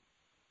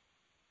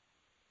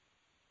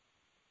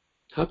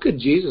 How could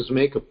Jesus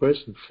make a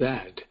person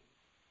sad?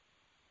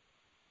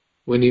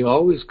 when he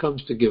always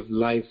comes to give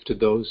life to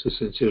those who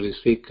sincerely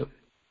seek him.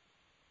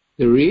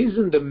 The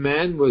reason the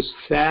man was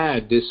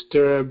sad,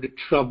 disturbed,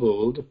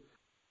 troubled,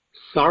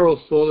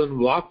 sorrowful, and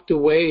walked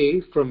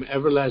away from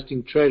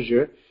everlasting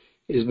treasure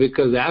is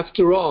because,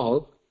 after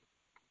all,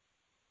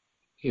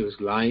 he was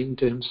lying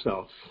to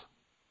himself.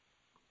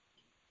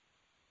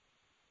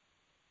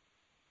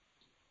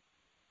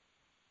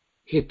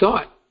 He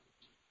thought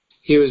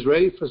he was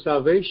ready for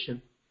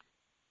salvation.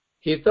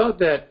 He thought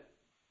that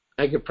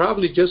I could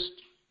probably just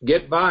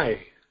get by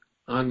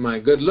on my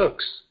good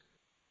looks.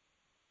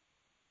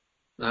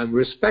 I'm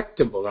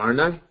respectable, aren't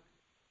I?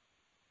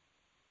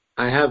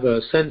 I have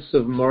a sense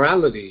of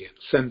morality,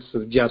 a sense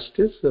of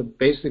justice, a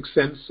basic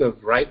sense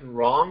of right and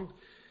wrong,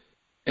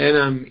 and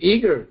I'm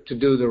eager to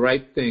do the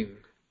right thing.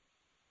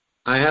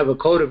 I have a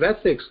code of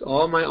ethics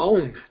all my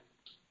own.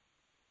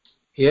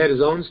 He had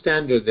his own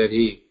standard that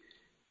he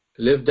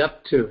lived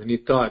up to, and he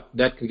thought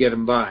that could get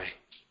him by.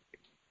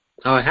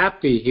 How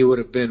happy he would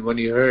have been when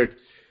he heard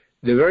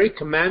the very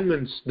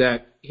commandments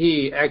that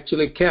he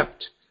actually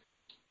kept,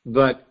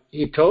 but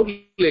he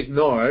totally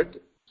ignored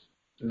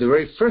the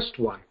very first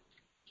one,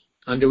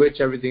 under which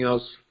everything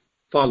else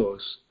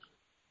follows,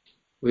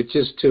 which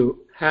is to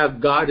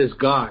have God as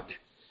God,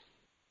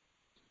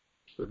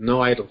 with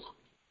no idol.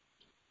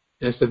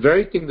 And it's the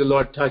very thing the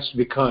Lord touched,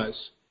 because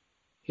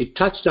he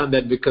touched on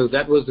that because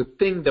that was the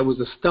thing that was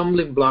a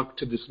stumbling block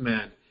to this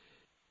man.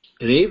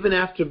 And even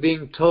after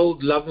being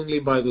told lovingly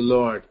by the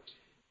Lord,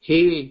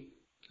 he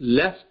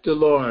left the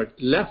Lord,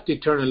 left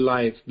eternal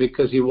life,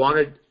 because he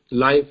wanted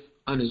life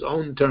on his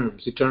own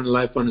terms, eternal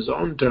life on his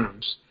own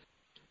terms.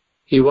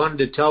 He wanted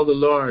to tell the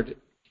Lord,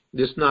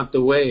 this is not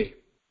the way.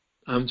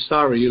 I'm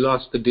sorry, you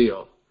lost the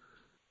deal.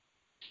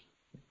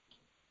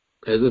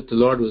 As if the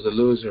Lord was a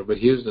loser, but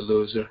he was the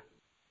loser.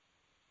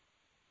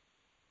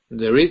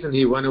 The reason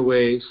he went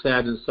away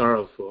sad and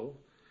sorrowful,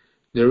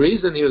 the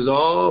reason he was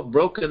all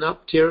broken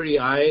up,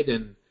 teary-eyed,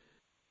 and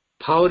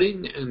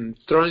pouting and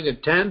throwing a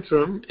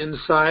tantrum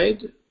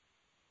inside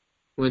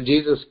when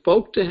Jesus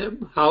spoke to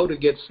him how to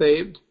get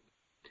saved,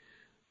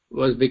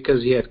 was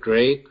because he had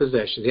great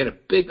possessions. He had a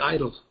big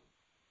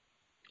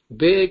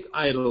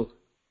idol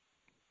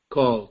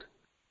called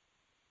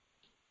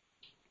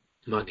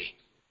money,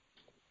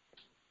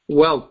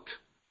 wealth,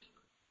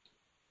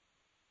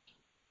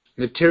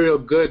 material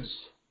goods.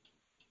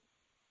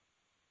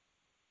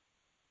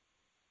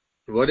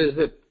 What is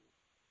it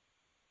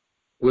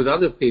with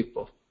other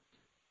people?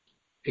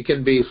 It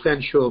can be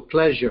sensual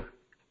pleasure,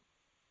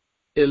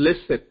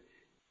 illicit,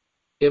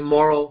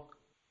 immoral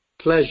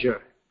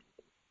pleasure.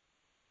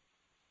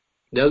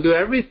 They'll do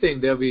everything.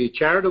 They'll be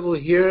charitable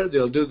here.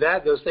 They'll do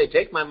that. They'll say,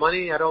 take my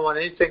money. I don't want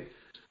anything.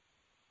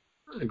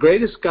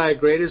 Greatest guy,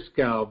 greatest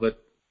gal,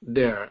 but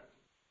they're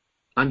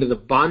under the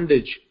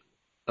bondage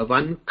of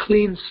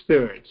unclean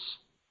spirits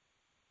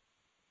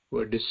who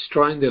are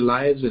destroying their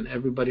lives and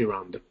everybody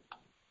around them.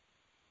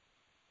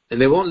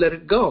 And they won't let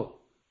it go.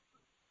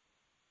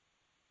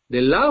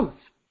 They love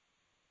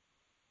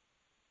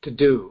to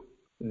do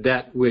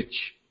that which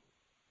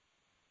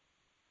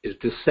is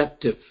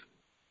deceptive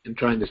in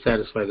trying to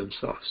satisfy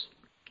themselves.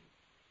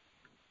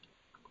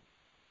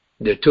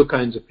 There are two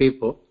kinds of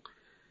people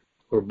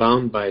who are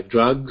bound by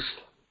drugs,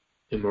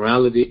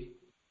 immorality,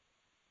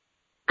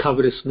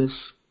 covetousness,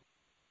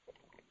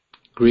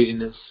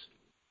 greediness,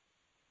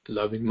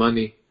 loving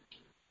money.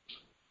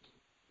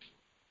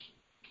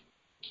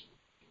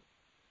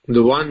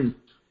 The one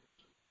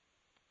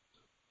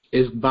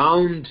is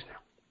bound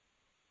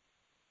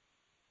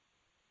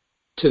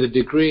to the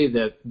degree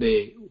that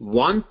they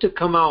want to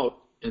come out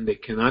and they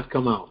cannot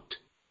come out.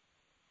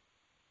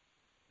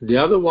 The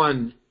other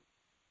one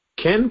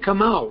can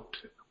come out.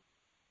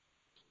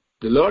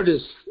 The Lord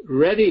is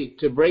ready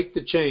to break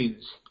the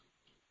chains.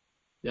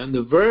 They're on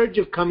the verge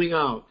of coming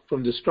out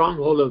from the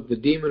stronghold of the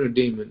demon or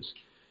demons,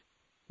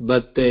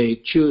 but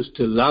they choose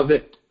to love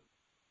it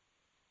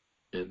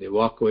and they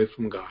walk away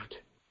from God.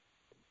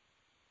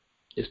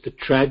 It's the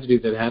tragedy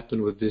that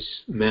happened with this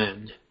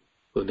man.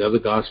 With the other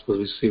gospel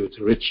we see with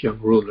the rich young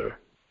ruler.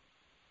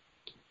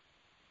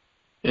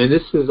 And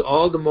this is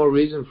all the more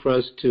reason for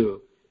us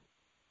to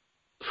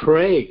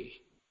pray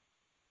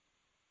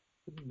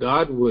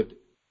God would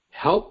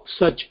help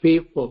such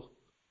people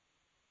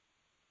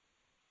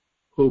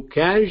who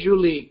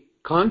casually,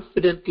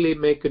 confidently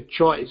make a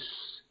choice,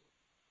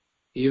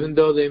 even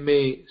though they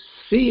may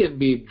see and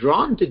be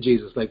drawn to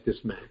Jesus like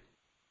this man.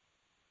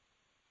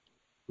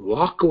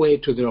 Walk away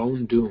to their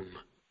own doom.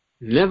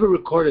 Never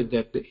recorded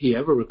that he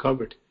ever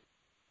recovered.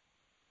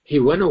 He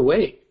went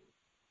away.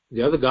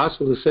 The other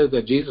gospel says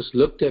that Jesus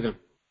looked at him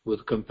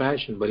with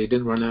compassion, but he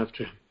didn't run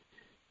after him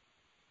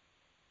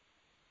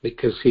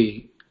because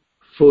he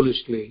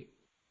foolishly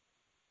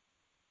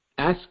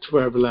asked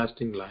for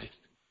everlasting life.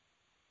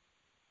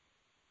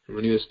 And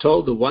when he was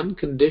told the one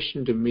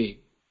condition to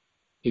meet,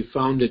 he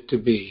found it to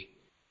be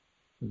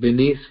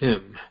beneath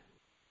him.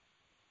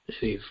 And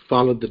he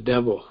followed the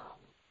devil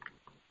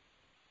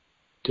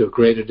to a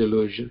greater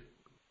delusion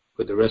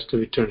for the rest of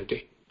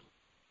eternity.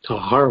 How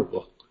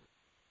horrible.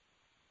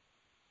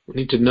 We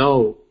need to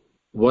know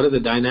What are the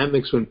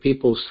dynamics when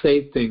people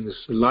say things?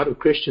 A lot of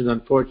Christians,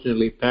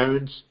 unfortunately,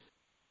 parents,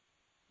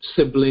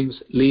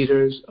 siblings,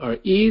 leaders, are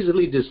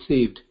easily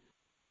deceived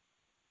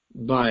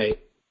by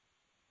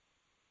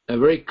a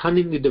very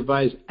cunningly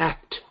devised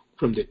act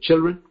from the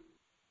children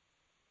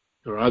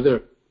or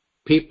other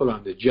people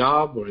on the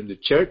job or in the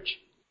church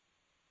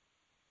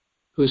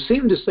who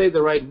seem to say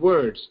the right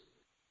words,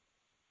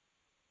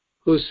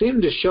 who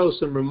seem to show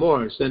some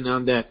remorse, and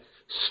on that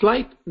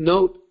slight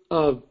note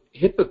of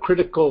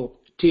hypocritical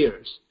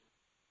tears,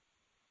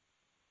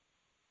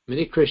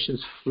 many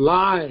Christians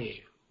fly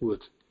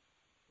with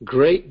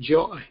great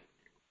joy.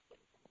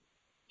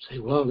 Say,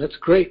 well, that's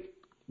great.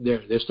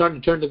 They're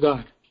starting to turn to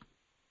God.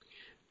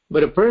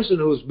 But a person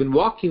who's been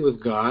walking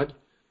with God,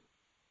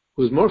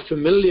 who's more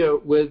familiar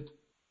with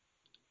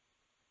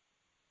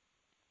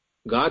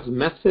God's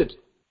method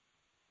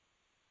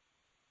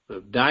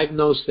of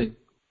diagnosing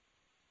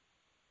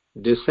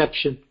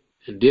deception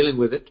and dealing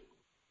with it,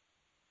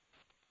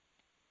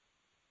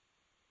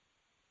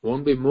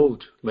 won't be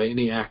moved by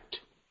any act,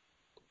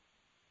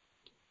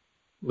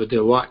 but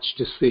they'll watch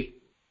to see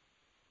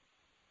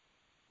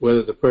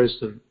whether the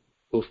person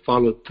will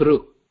follow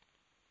through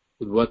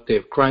with what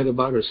they've cried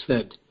about or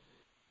said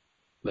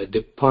by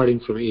departing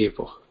from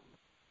evil.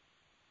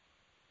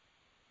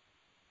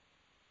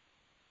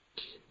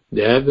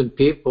 There have been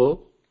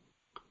people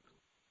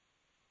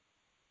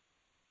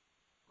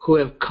who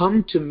have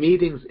come to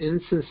meetings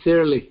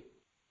insincerely,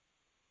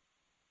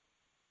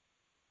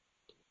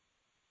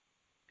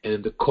 and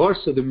in the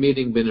course of the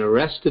meeting been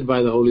arrested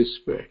by the Holy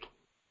Spirit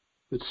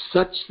with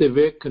such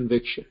severe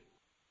conviction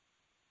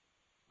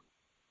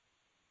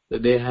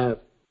that they have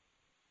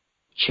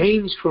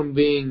changed from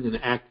being an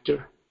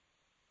actor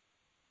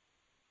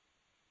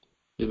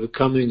to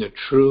becoming a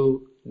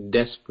true,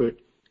 desperate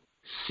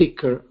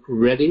seeker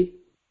ready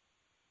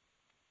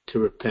to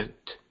repent.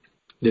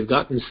 They've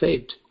gotten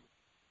saved.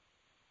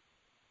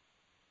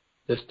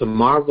 That's the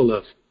marvel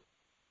of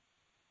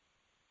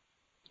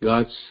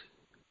God's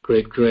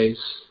great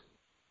grace,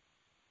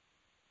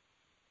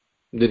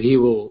 that He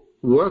will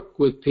work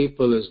with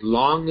people as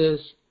long as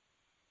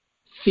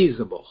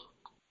feasible.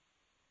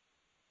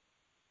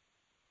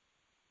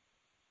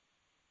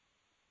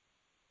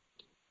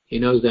 He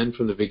knows then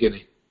from the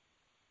beginning.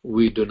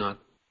 We do not,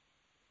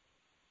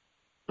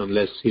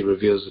 unless He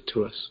reveals it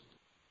to us.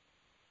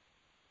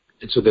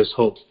 And so there's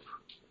hope.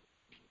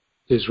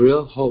 There's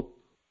real hope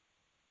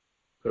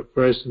for a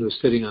person who's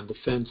sitting on the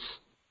fence.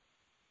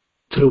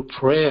 Through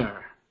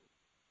prayer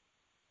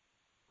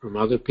from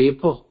other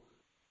people,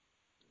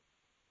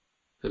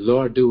 the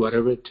Lord, do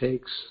whatever it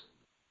takes,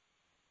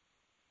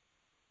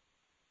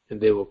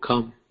 and they will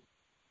come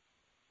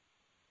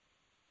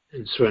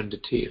and surrender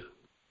to you.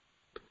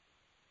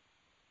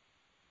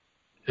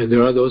 And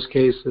there are those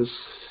cases,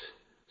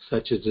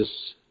 such as this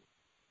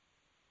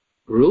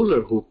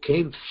ruler who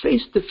came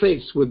face to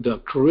face with the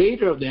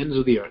creator of the ends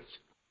of the earth,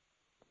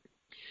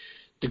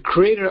 the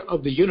creator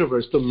of the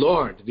universe, the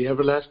Lord, the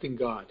everlasting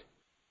God.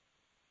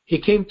 He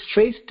came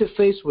face to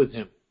face with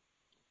Him.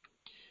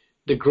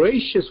 The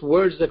gracious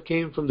words that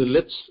came from the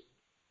lips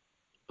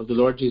of the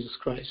Lord Jesus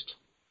Christ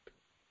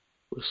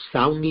were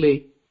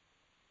soundly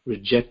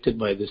rejected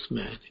by this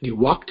man, and he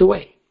walked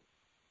away.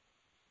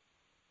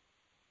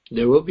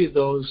 There will be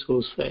those who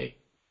will say,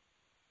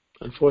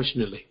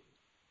 unfortunately,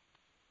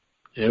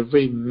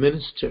 every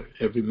ministry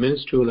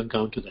will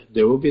encounter that.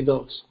 There will be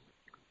those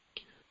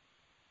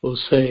who will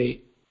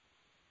say,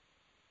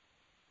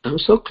 I'm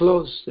so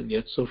close and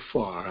yet so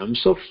far. I'm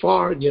so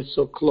far and yet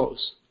so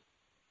close.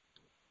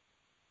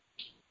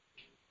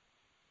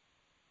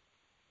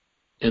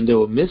 And they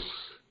will miss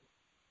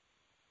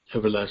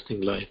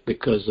everlasting life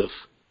because of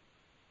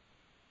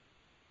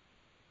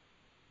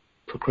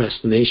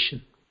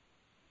procrastination,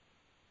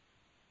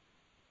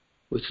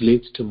 which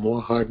leads to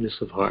more hardness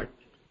of heart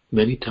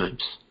many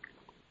times,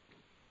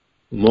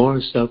 more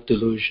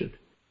self-delusion.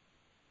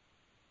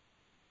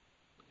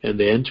 And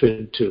they enter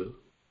into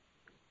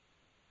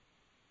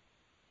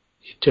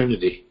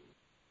eternity,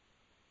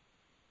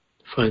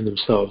 find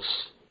themselves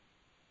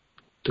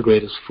the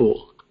greatest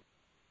fool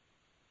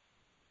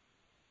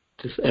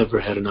that's ever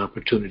had an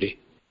opportunity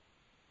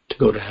to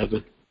go to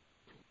heaven.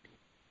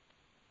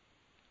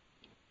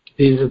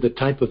 These are the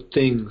type of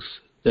things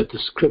that the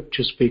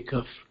Scriptures speak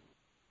of,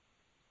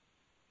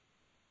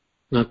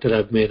 not that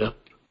I've made up.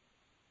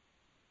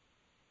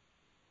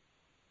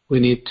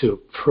 We need to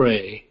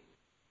pray.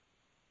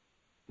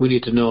 We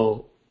need to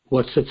know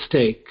what's at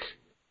stake.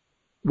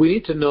 We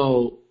need to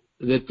know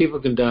that people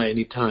can die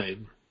any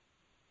time.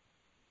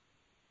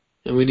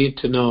 And we need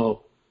to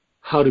know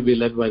how to be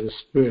led by the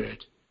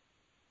Spirit,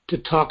 to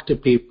talk to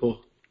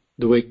people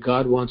the way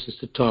God wants us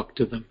to talk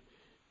to them,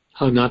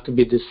 how not to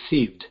be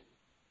deceived,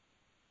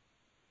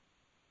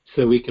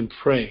 so we can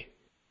pray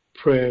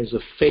prayers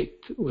of faith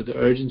with the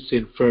urgency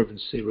and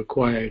fervency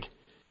required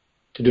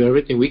to do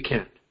everything we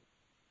can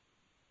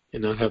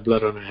and not have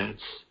blood on our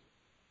hands.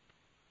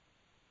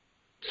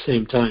 At the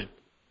same time,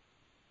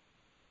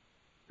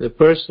 the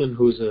person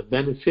who's a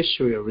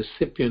beneficiary or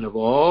recipient of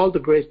all the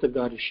grace that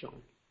God has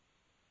shown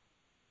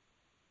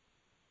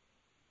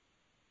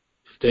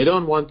they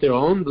don't want their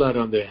own blood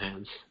on their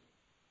hands,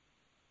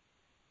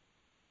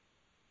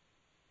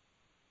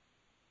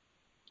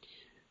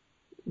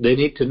 they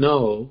need to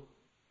know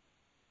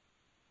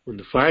when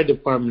the fire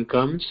department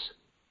comes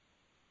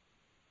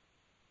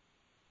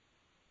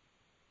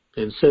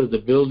and says the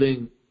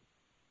building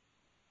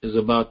is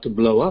about to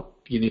blow up,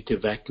 you need to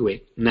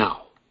evacuate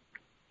now.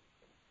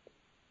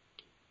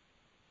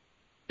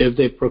 If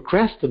they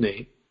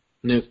procrastinate,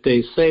 and if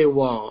they say,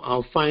 well,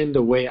 I'll find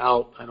a way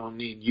out, I don't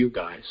need you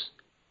guys,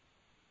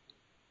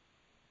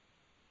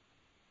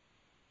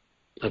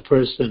 a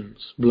person's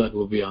blood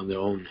will be on their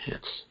own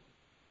hands.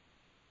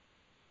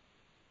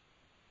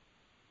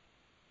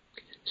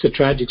 It's a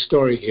tragic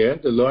story here.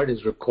 The Lord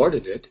has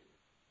recorded it.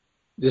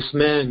 This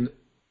man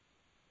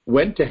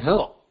went to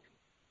hell.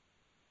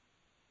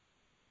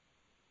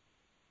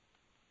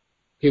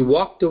 He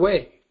walked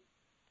away.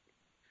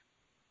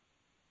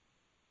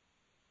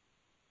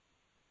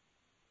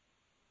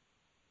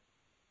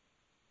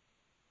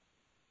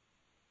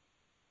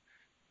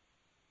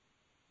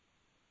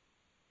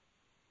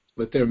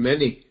 But there are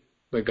many,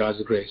 by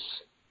God's grace,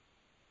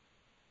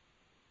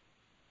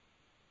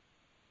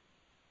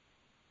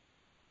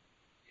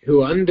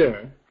 who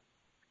under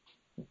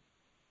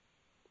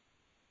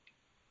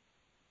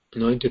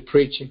anointed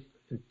preaching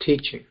and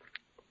teaching,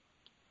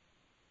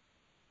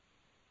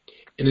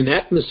 in an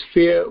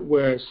atmosphere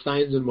where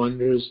signs and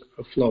wonders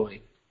are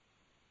flowing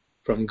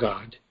from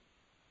God,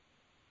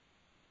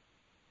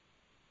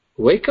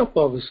 wake up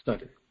all of a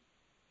sudden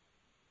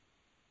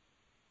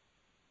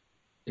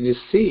and you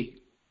see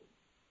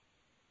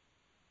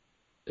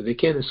that they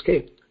can't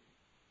escape.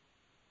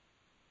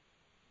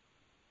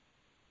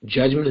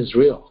 Judgment is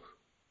real.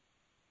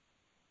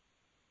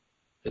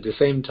 At the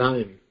same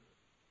time,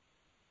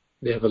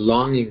 they have a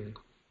longing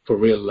for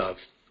real love,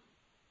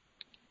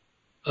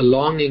 a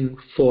longing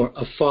for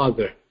a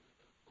Father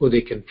who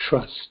they can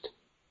trust.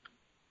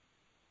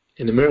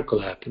 And a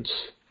miracle happens.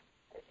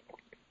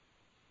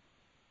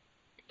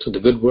 So the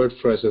good word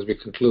for us as we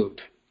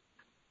conclude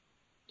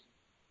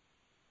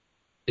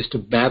is to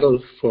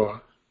battle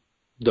for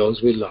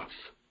those we love.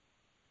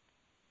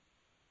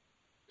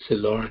 Say,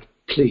 Lord,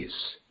 please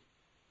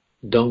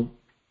don't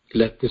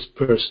let this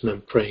person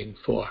I'm praying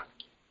for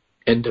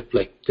end up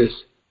like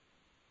this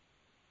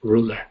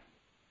ruler.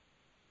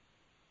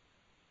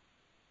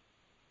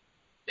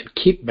 And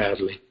keep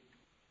battling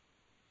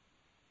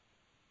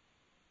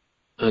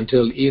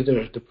until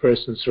either the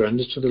person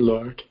surrenders to the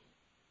Lord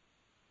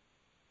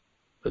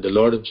or the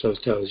Lord himself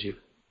tells you,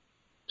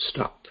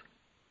 stop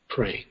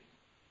praying.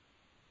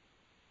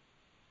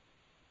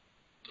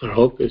 Our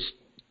hope is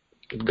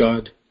that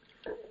God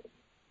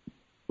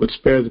would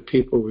spare the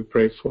people we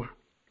pray for,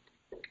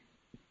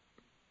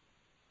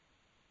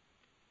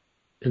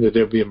 and that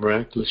there be a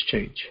miraculous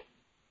change.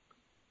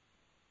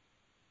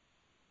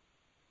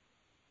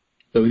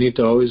 But we need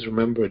to always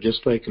remember,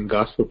 just like in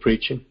gospel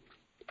preaching,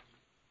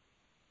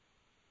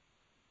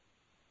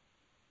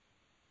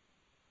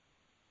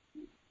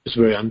 it's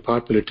very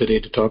unpopular today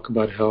to talk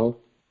about hell,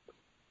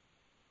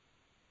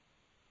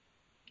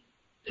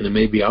 and it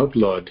may be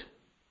outlawed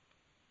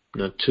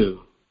not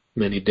too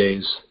many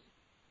days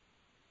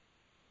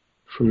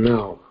from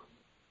now.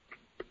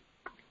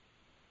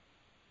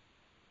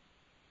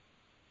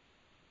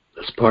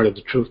 That's part of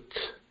the truth.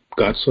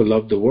 God so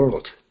loved the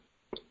world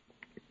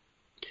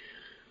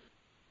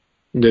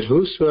that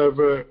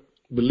whosoever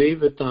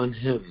believeth on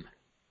him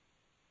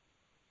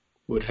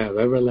would have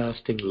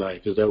everlasting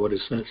life. Is that what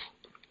it says?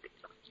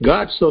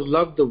 God so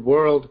loved the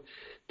world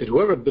that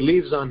whoever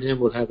believes on him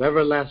will have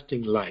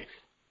everlasting life.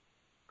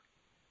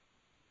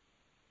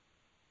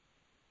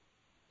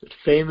 The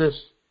famous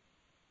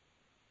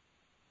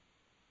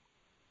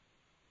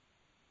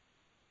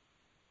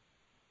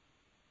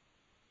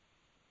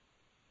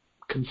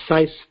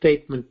concise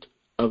statement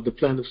of the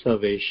plan of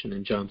salvation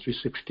in John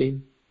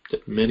 3:16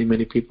 that many,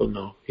 many people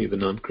know, even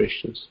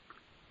non-Christians.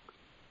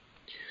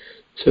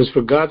 It says,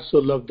 for God so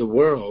loved the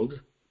world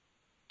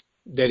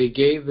that he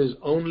gave his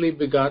only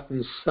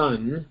begotten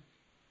Son,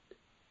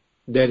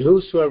 that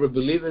whosoever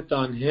believeth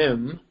on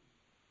him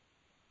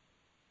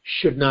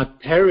should not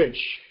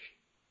perish,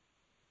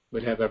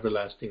 but have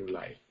everlasting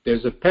life.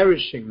 There's a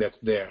perishing that's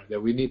there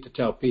that we need to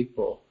tell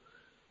people.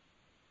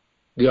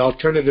 The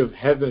alternative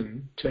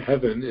heaven to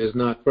heaven is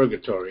not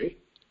purgatory.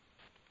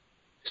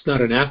 It's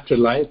not an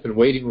afterlife and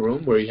waiting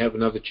room where you have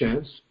another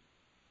chance.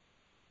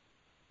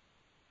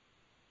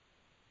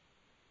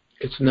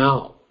 It's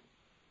now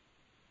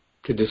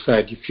to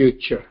decide your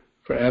future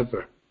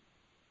forever.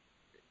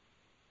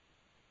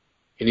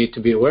 You need to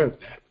be aware of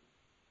that.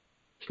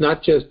 It's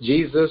not just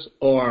Jesus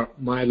or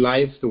my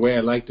life, the way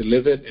I like to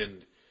live it,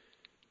 and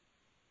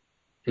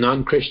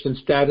non-Christian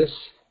status.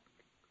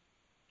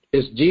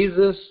 Is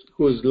Jesus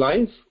who is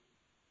life,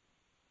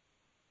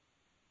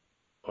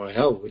 or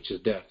hell, which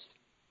is death,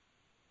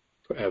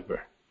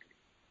 forever?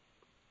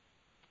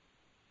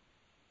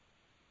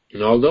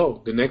 And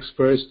although the next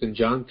verse in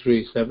John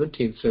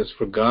 3:17 says,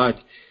 for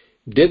God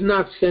did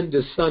not send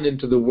his Son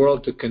into the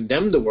world to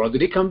condemn the world.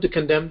 Did he come to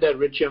condemn that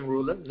rich young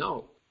ruler?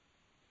 No.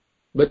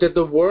 but that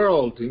the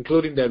world,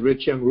 including that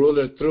rich young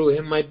ruler, through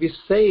him might be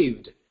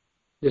saved.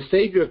 The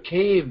Savior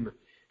came.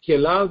 He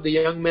allowed the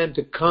young man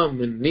to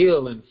come and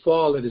kneel and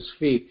fall at his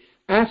feet.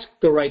 Ask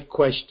the right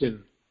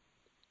question.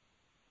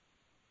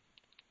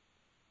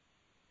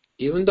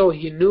 Even though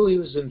he knew he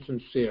was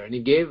insincere, and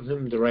he gave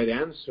him the right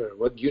answer,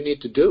 what do you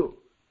need to do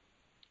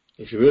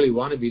if you really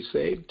want to be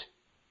saved?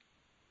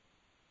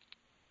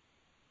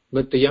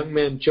 But the young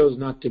man chose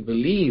not to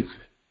believe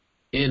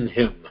in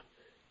him.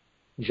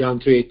 John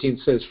 3:18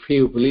 says, "He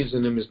who believes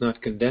in him is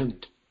not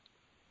condemned,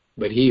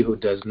 but he who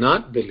does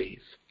not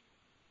believe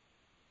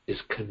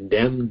is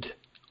condemned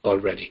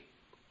already."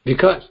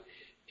 Because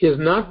he has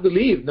not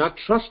believed, not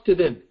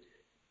trusted in,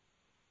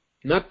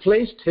 not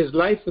placed his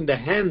life in the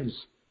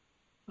hands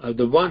of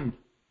the one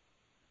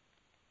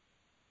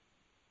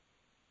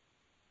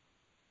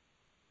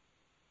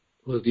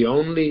who is the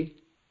only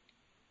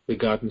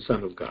begotten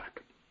Son of God,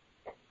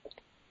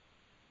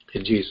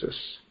 in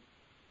Jesus.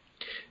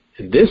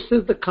 And this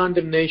is the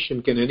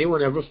condemnation. Can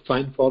anyone ever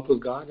find fault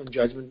with God on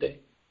Judgment Day?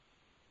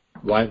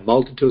 Why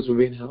multitudes will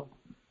be in hell?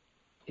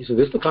 He said,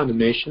 this is the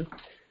condemnation.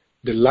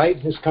 The light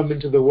has come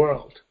into the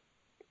world,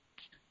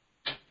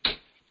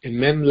 and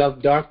men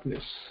love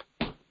darkness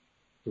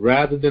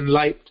rather than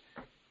light,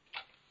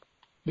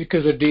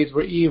 because their deeds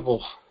were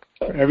evil.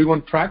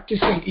 Everyone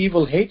practicing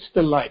evil hates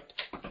the light,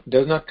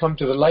 does not come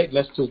to the light,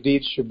 lest his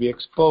deeds should be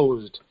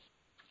exposed.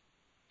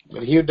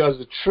 But he who does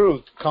the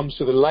truth comes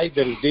to the light,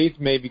 that his deeds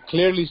may be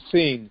clearly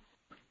seen,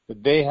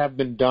 that they have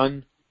been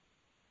done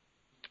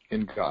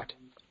in God.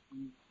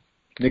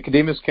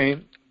 Nicodemus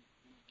came,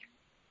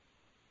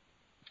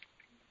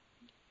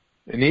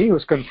 and he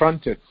was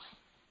confronted,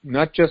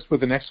 not just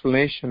with an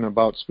explanation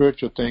about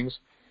spiritual things,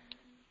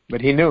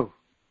 but he knew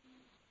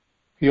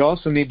he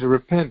also needed to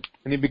repent,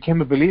 and he became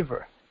a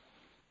believer.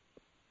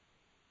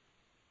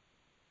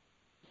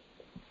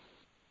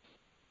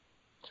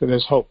 So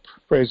there's hope.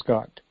 Praise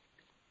God.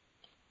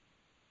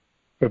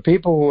 For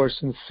people who are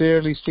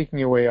sincerely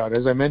seeking a way out,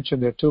 as I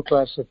mentioned, there are two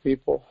classes of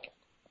people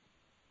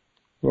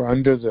who are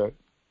under the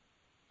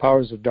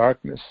powers of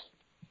darkness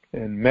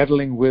and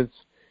meddling with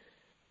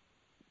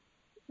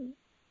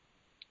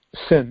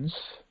sins.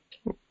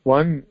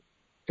 One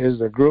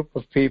is a group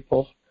of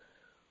people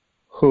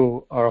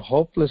who are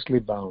hopelessly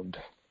bound.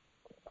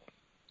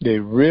 They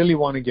really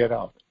want to get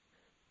out,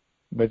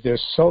 but they're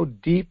so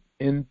deep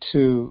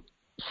into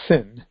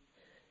sin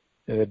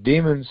that the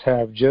demons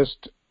have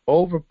just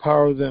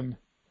overpowered them,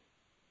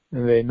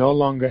 and they no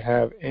longer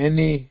have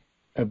any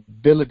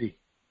ability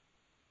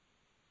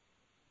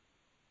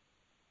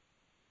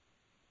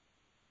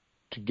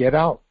to get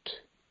out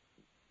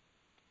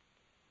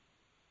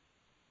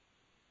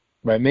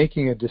by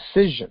making a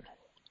decision.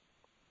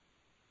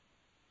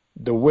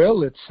 The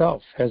will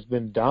itself has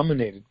been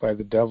dominated by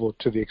the devil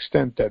to the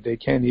extent that they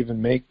can't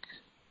even make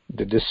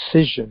the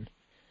decision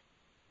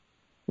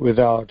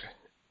without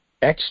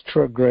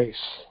extra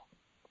grace.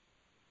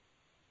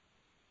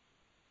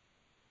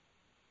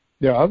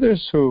 There are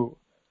others who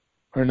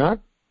are not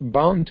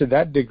bound to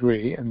that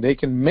degree, and they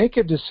can make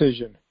a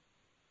decision,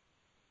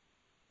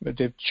 but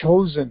they've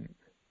chosen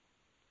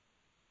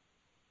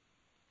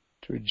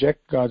to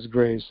reject God's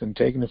grace and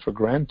taken it for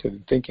granted,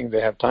 and thinking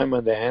they have time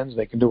on their hands,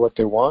 they can do what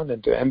they want,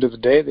 and at the end of the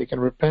day they can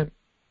repent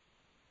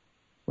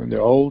when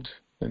they're old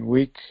and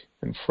weak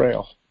and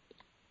frail.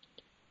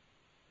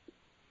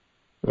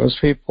 Those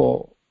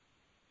people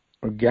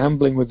are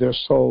gambling with their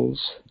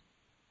souls,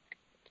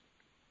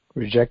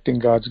 rejecting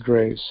God's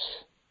grace.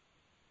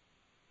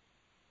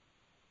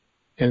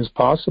 And it's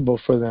possible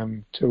for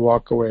them to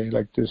walk away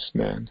like this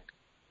man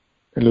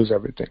and lose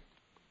everything.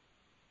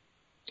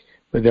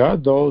 But there are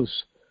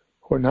those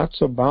who are not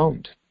so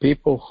bound,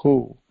 people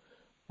who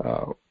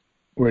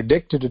were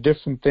addicted to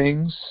different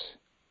things,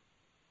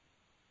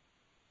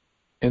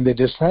 and they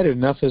decided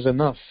enough is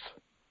enough.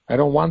 I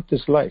don't want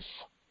this life.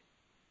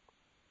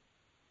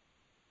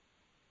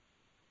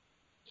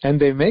 And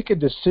they make a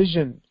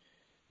decision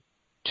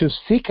to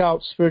seek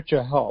out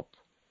spiritual help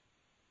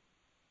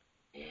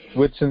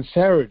with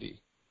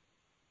sincerity,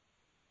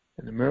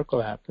 and a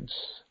miracle happens.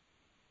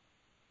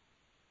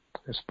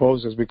 I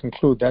suppose as we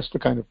conclude, that's the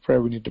kind of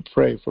prayer we need to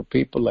pray for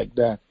people like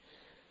that.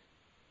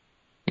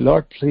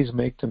 Lord, please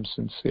make them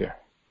sincere.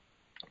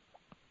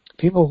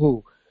 People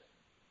who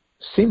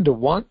seem to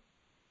want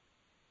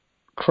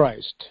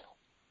Christ,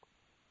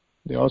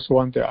 they also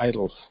want their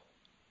idols.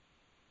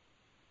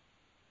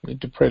 We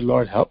need to pray,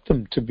 Lord, help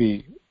them to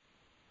be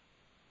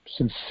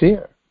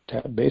sincere, to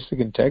have basic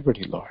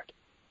integrity, Lord.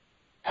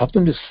 Help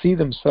them to see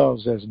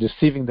themselves as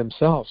deceiving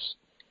themselves.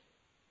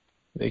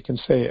 They can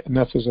say,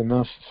 enough is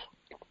enough.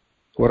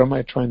 What am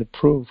I trying to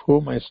prove?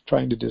 Who am I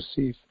trying to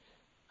deceive?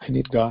 I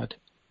need God.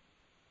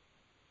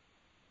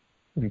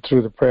 And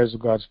through the prayers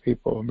of God's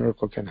people, a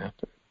miracle can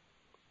happen.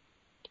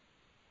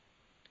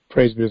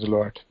 Praise be to the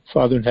Lord.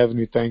 Father in heaven,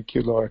 we thank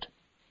you, Lord.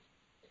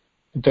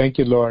 And thank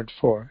you, Lord,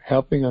 for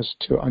helping us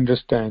to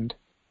understand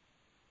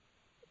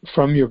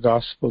from your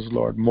Gospels,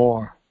 Lord,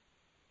 more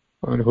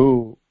on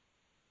who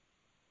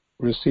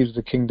receives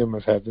the kingdom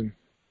of heaven.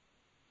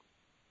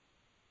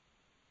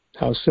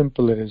 how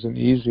simple it is and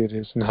easy it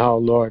is, and how,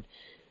 Lord,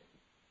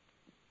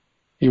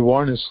 you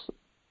warn us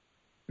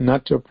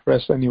not to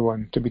oppress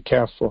anyone, to be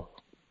careful,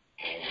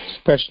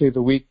 especially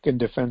the weak and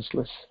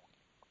defenseless.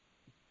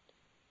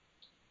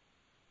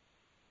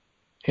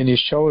 And you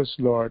show us,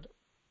 Lord,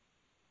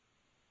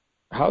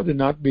 how to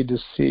not be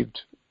deceived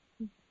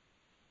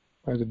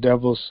by the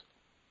devil's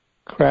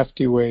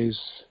crafty ways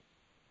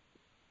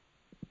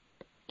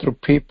through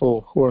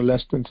people who are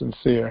less than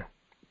sincere,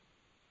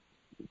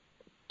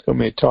 who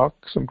may talk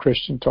some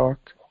Christian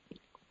talk,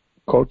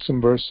 quote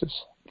some verses,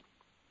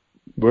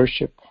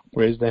 worship,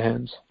 raise their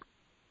hands,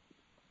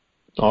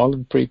 all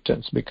in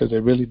pretense because they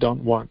really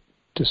don't want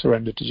to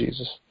surrender to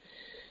Jesus.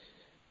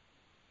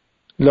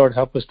 Lord,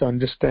 help us to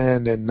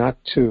understand and not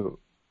to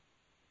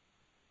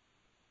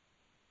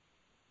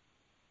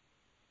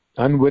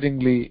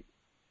unwittingly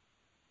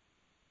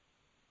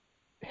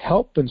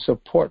help and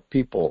support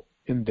people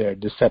in their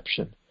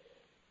deception.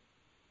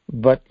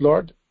 But,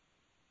 Lord,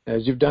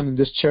 as you've done in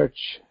this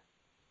church,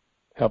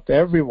 help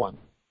everyone,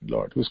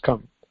 Lord, who's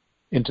come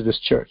into this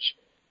church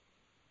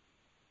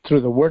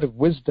through the word of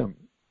wisdom,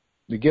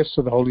 the gifts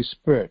of the Holy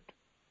Spirit,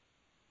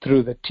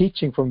 through the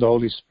teaching from the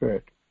Holy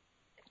Spirit,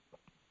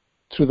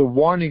 through the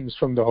warnings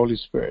from the Holy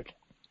Spirit,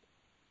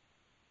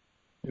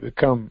 to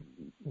become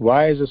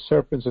wise as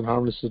serpents and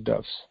harmless as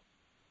doves.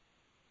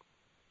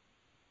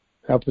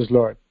 Help us,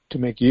 Lord, to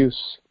make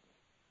use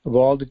of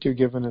all that you've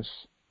given us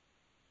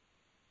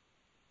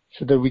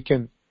so that we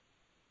can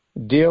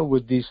deal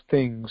with these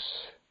things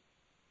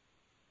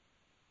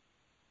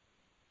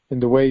in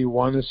the way you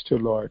want us to,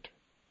 Lord.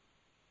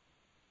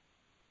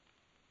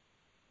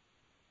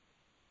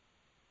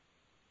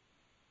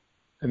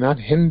 And not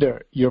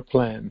hinder your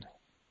plan,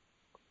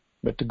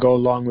 but to go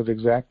along with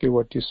exactly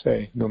what you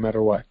say, no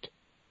matter what,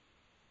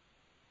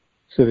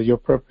 so that your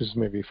purpose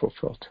may be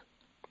fulfilled.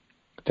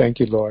 Thank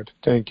you, Lord.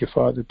 Thank you,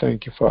 Father.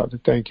 Thank you, Father.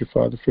 Thank you,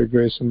 Father, for your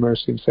grace and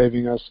mercy in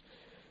saving us.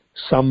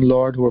 Some,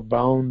 Lord, who were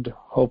bound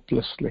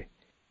hopelessly,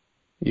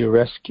 you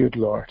rescued,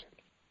 Lord.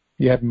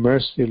 You had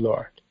mercy,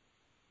 Lord.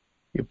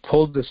 You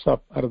pulled us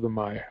up out of the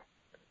mire.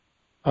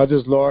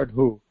 Others, Lord,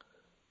 who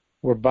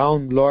were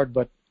bound, Lord,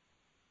 but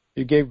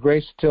you gave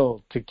grace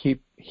still to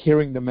keep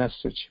hearing the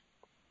message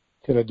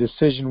till a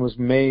decision was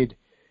made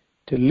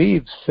to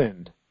leave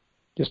sin.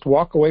 Just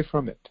walk away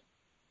from it.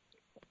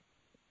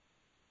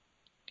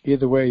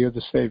 Either way, you're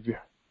the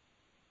Savior.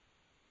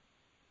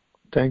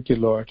 Thank you,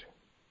 Lord.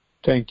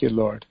 Thank you,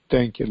 Lord.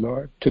 Thank you,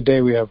 Lord.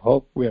 Today we have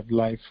hope, we have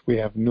life, we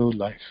have new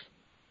life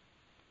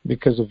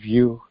because of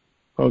you.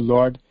 Oh,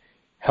 Lord,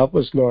 help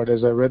us, Lord,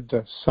 as I read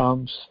the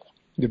Psalms,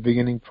 the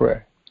beginning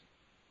prayer.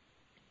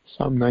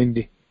 Psalm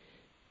 90.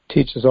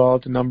 Teach us all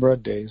to number our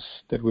days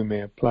that we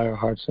may apply our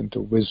hearts unto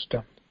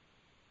wisdom,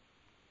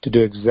 to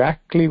do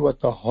exactly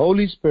what the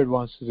Holy Spirit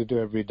wants us to do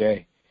every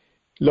day.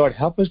 Lord,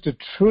 help us to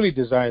truly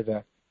desire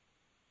that.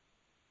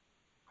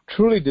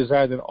 Truly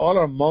desire that all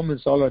our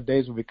moments, all our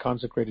days will be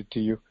consecrated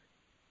to you.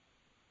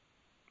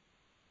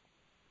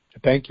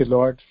 Thank you,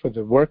 Lord, for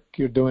the work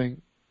you're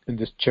doing in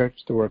this church,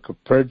 the work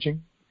of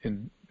purging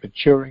and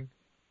maturing.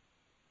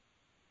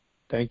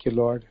 Thank you,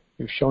 Lord.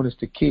 You've shown us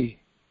the key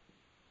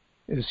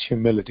is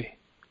humility.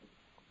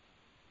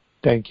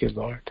 Thank you,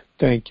 Lord.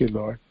 Thank you,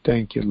 Lord.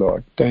 Thank you,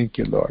 Lord. Thank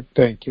you, Lord.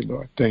 Thank you,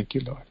 Lord. Thank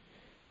you, Lord.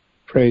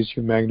 Praise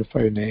you,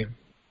 magnify your name.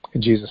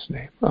 In Jesus'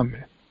 name,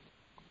 amen.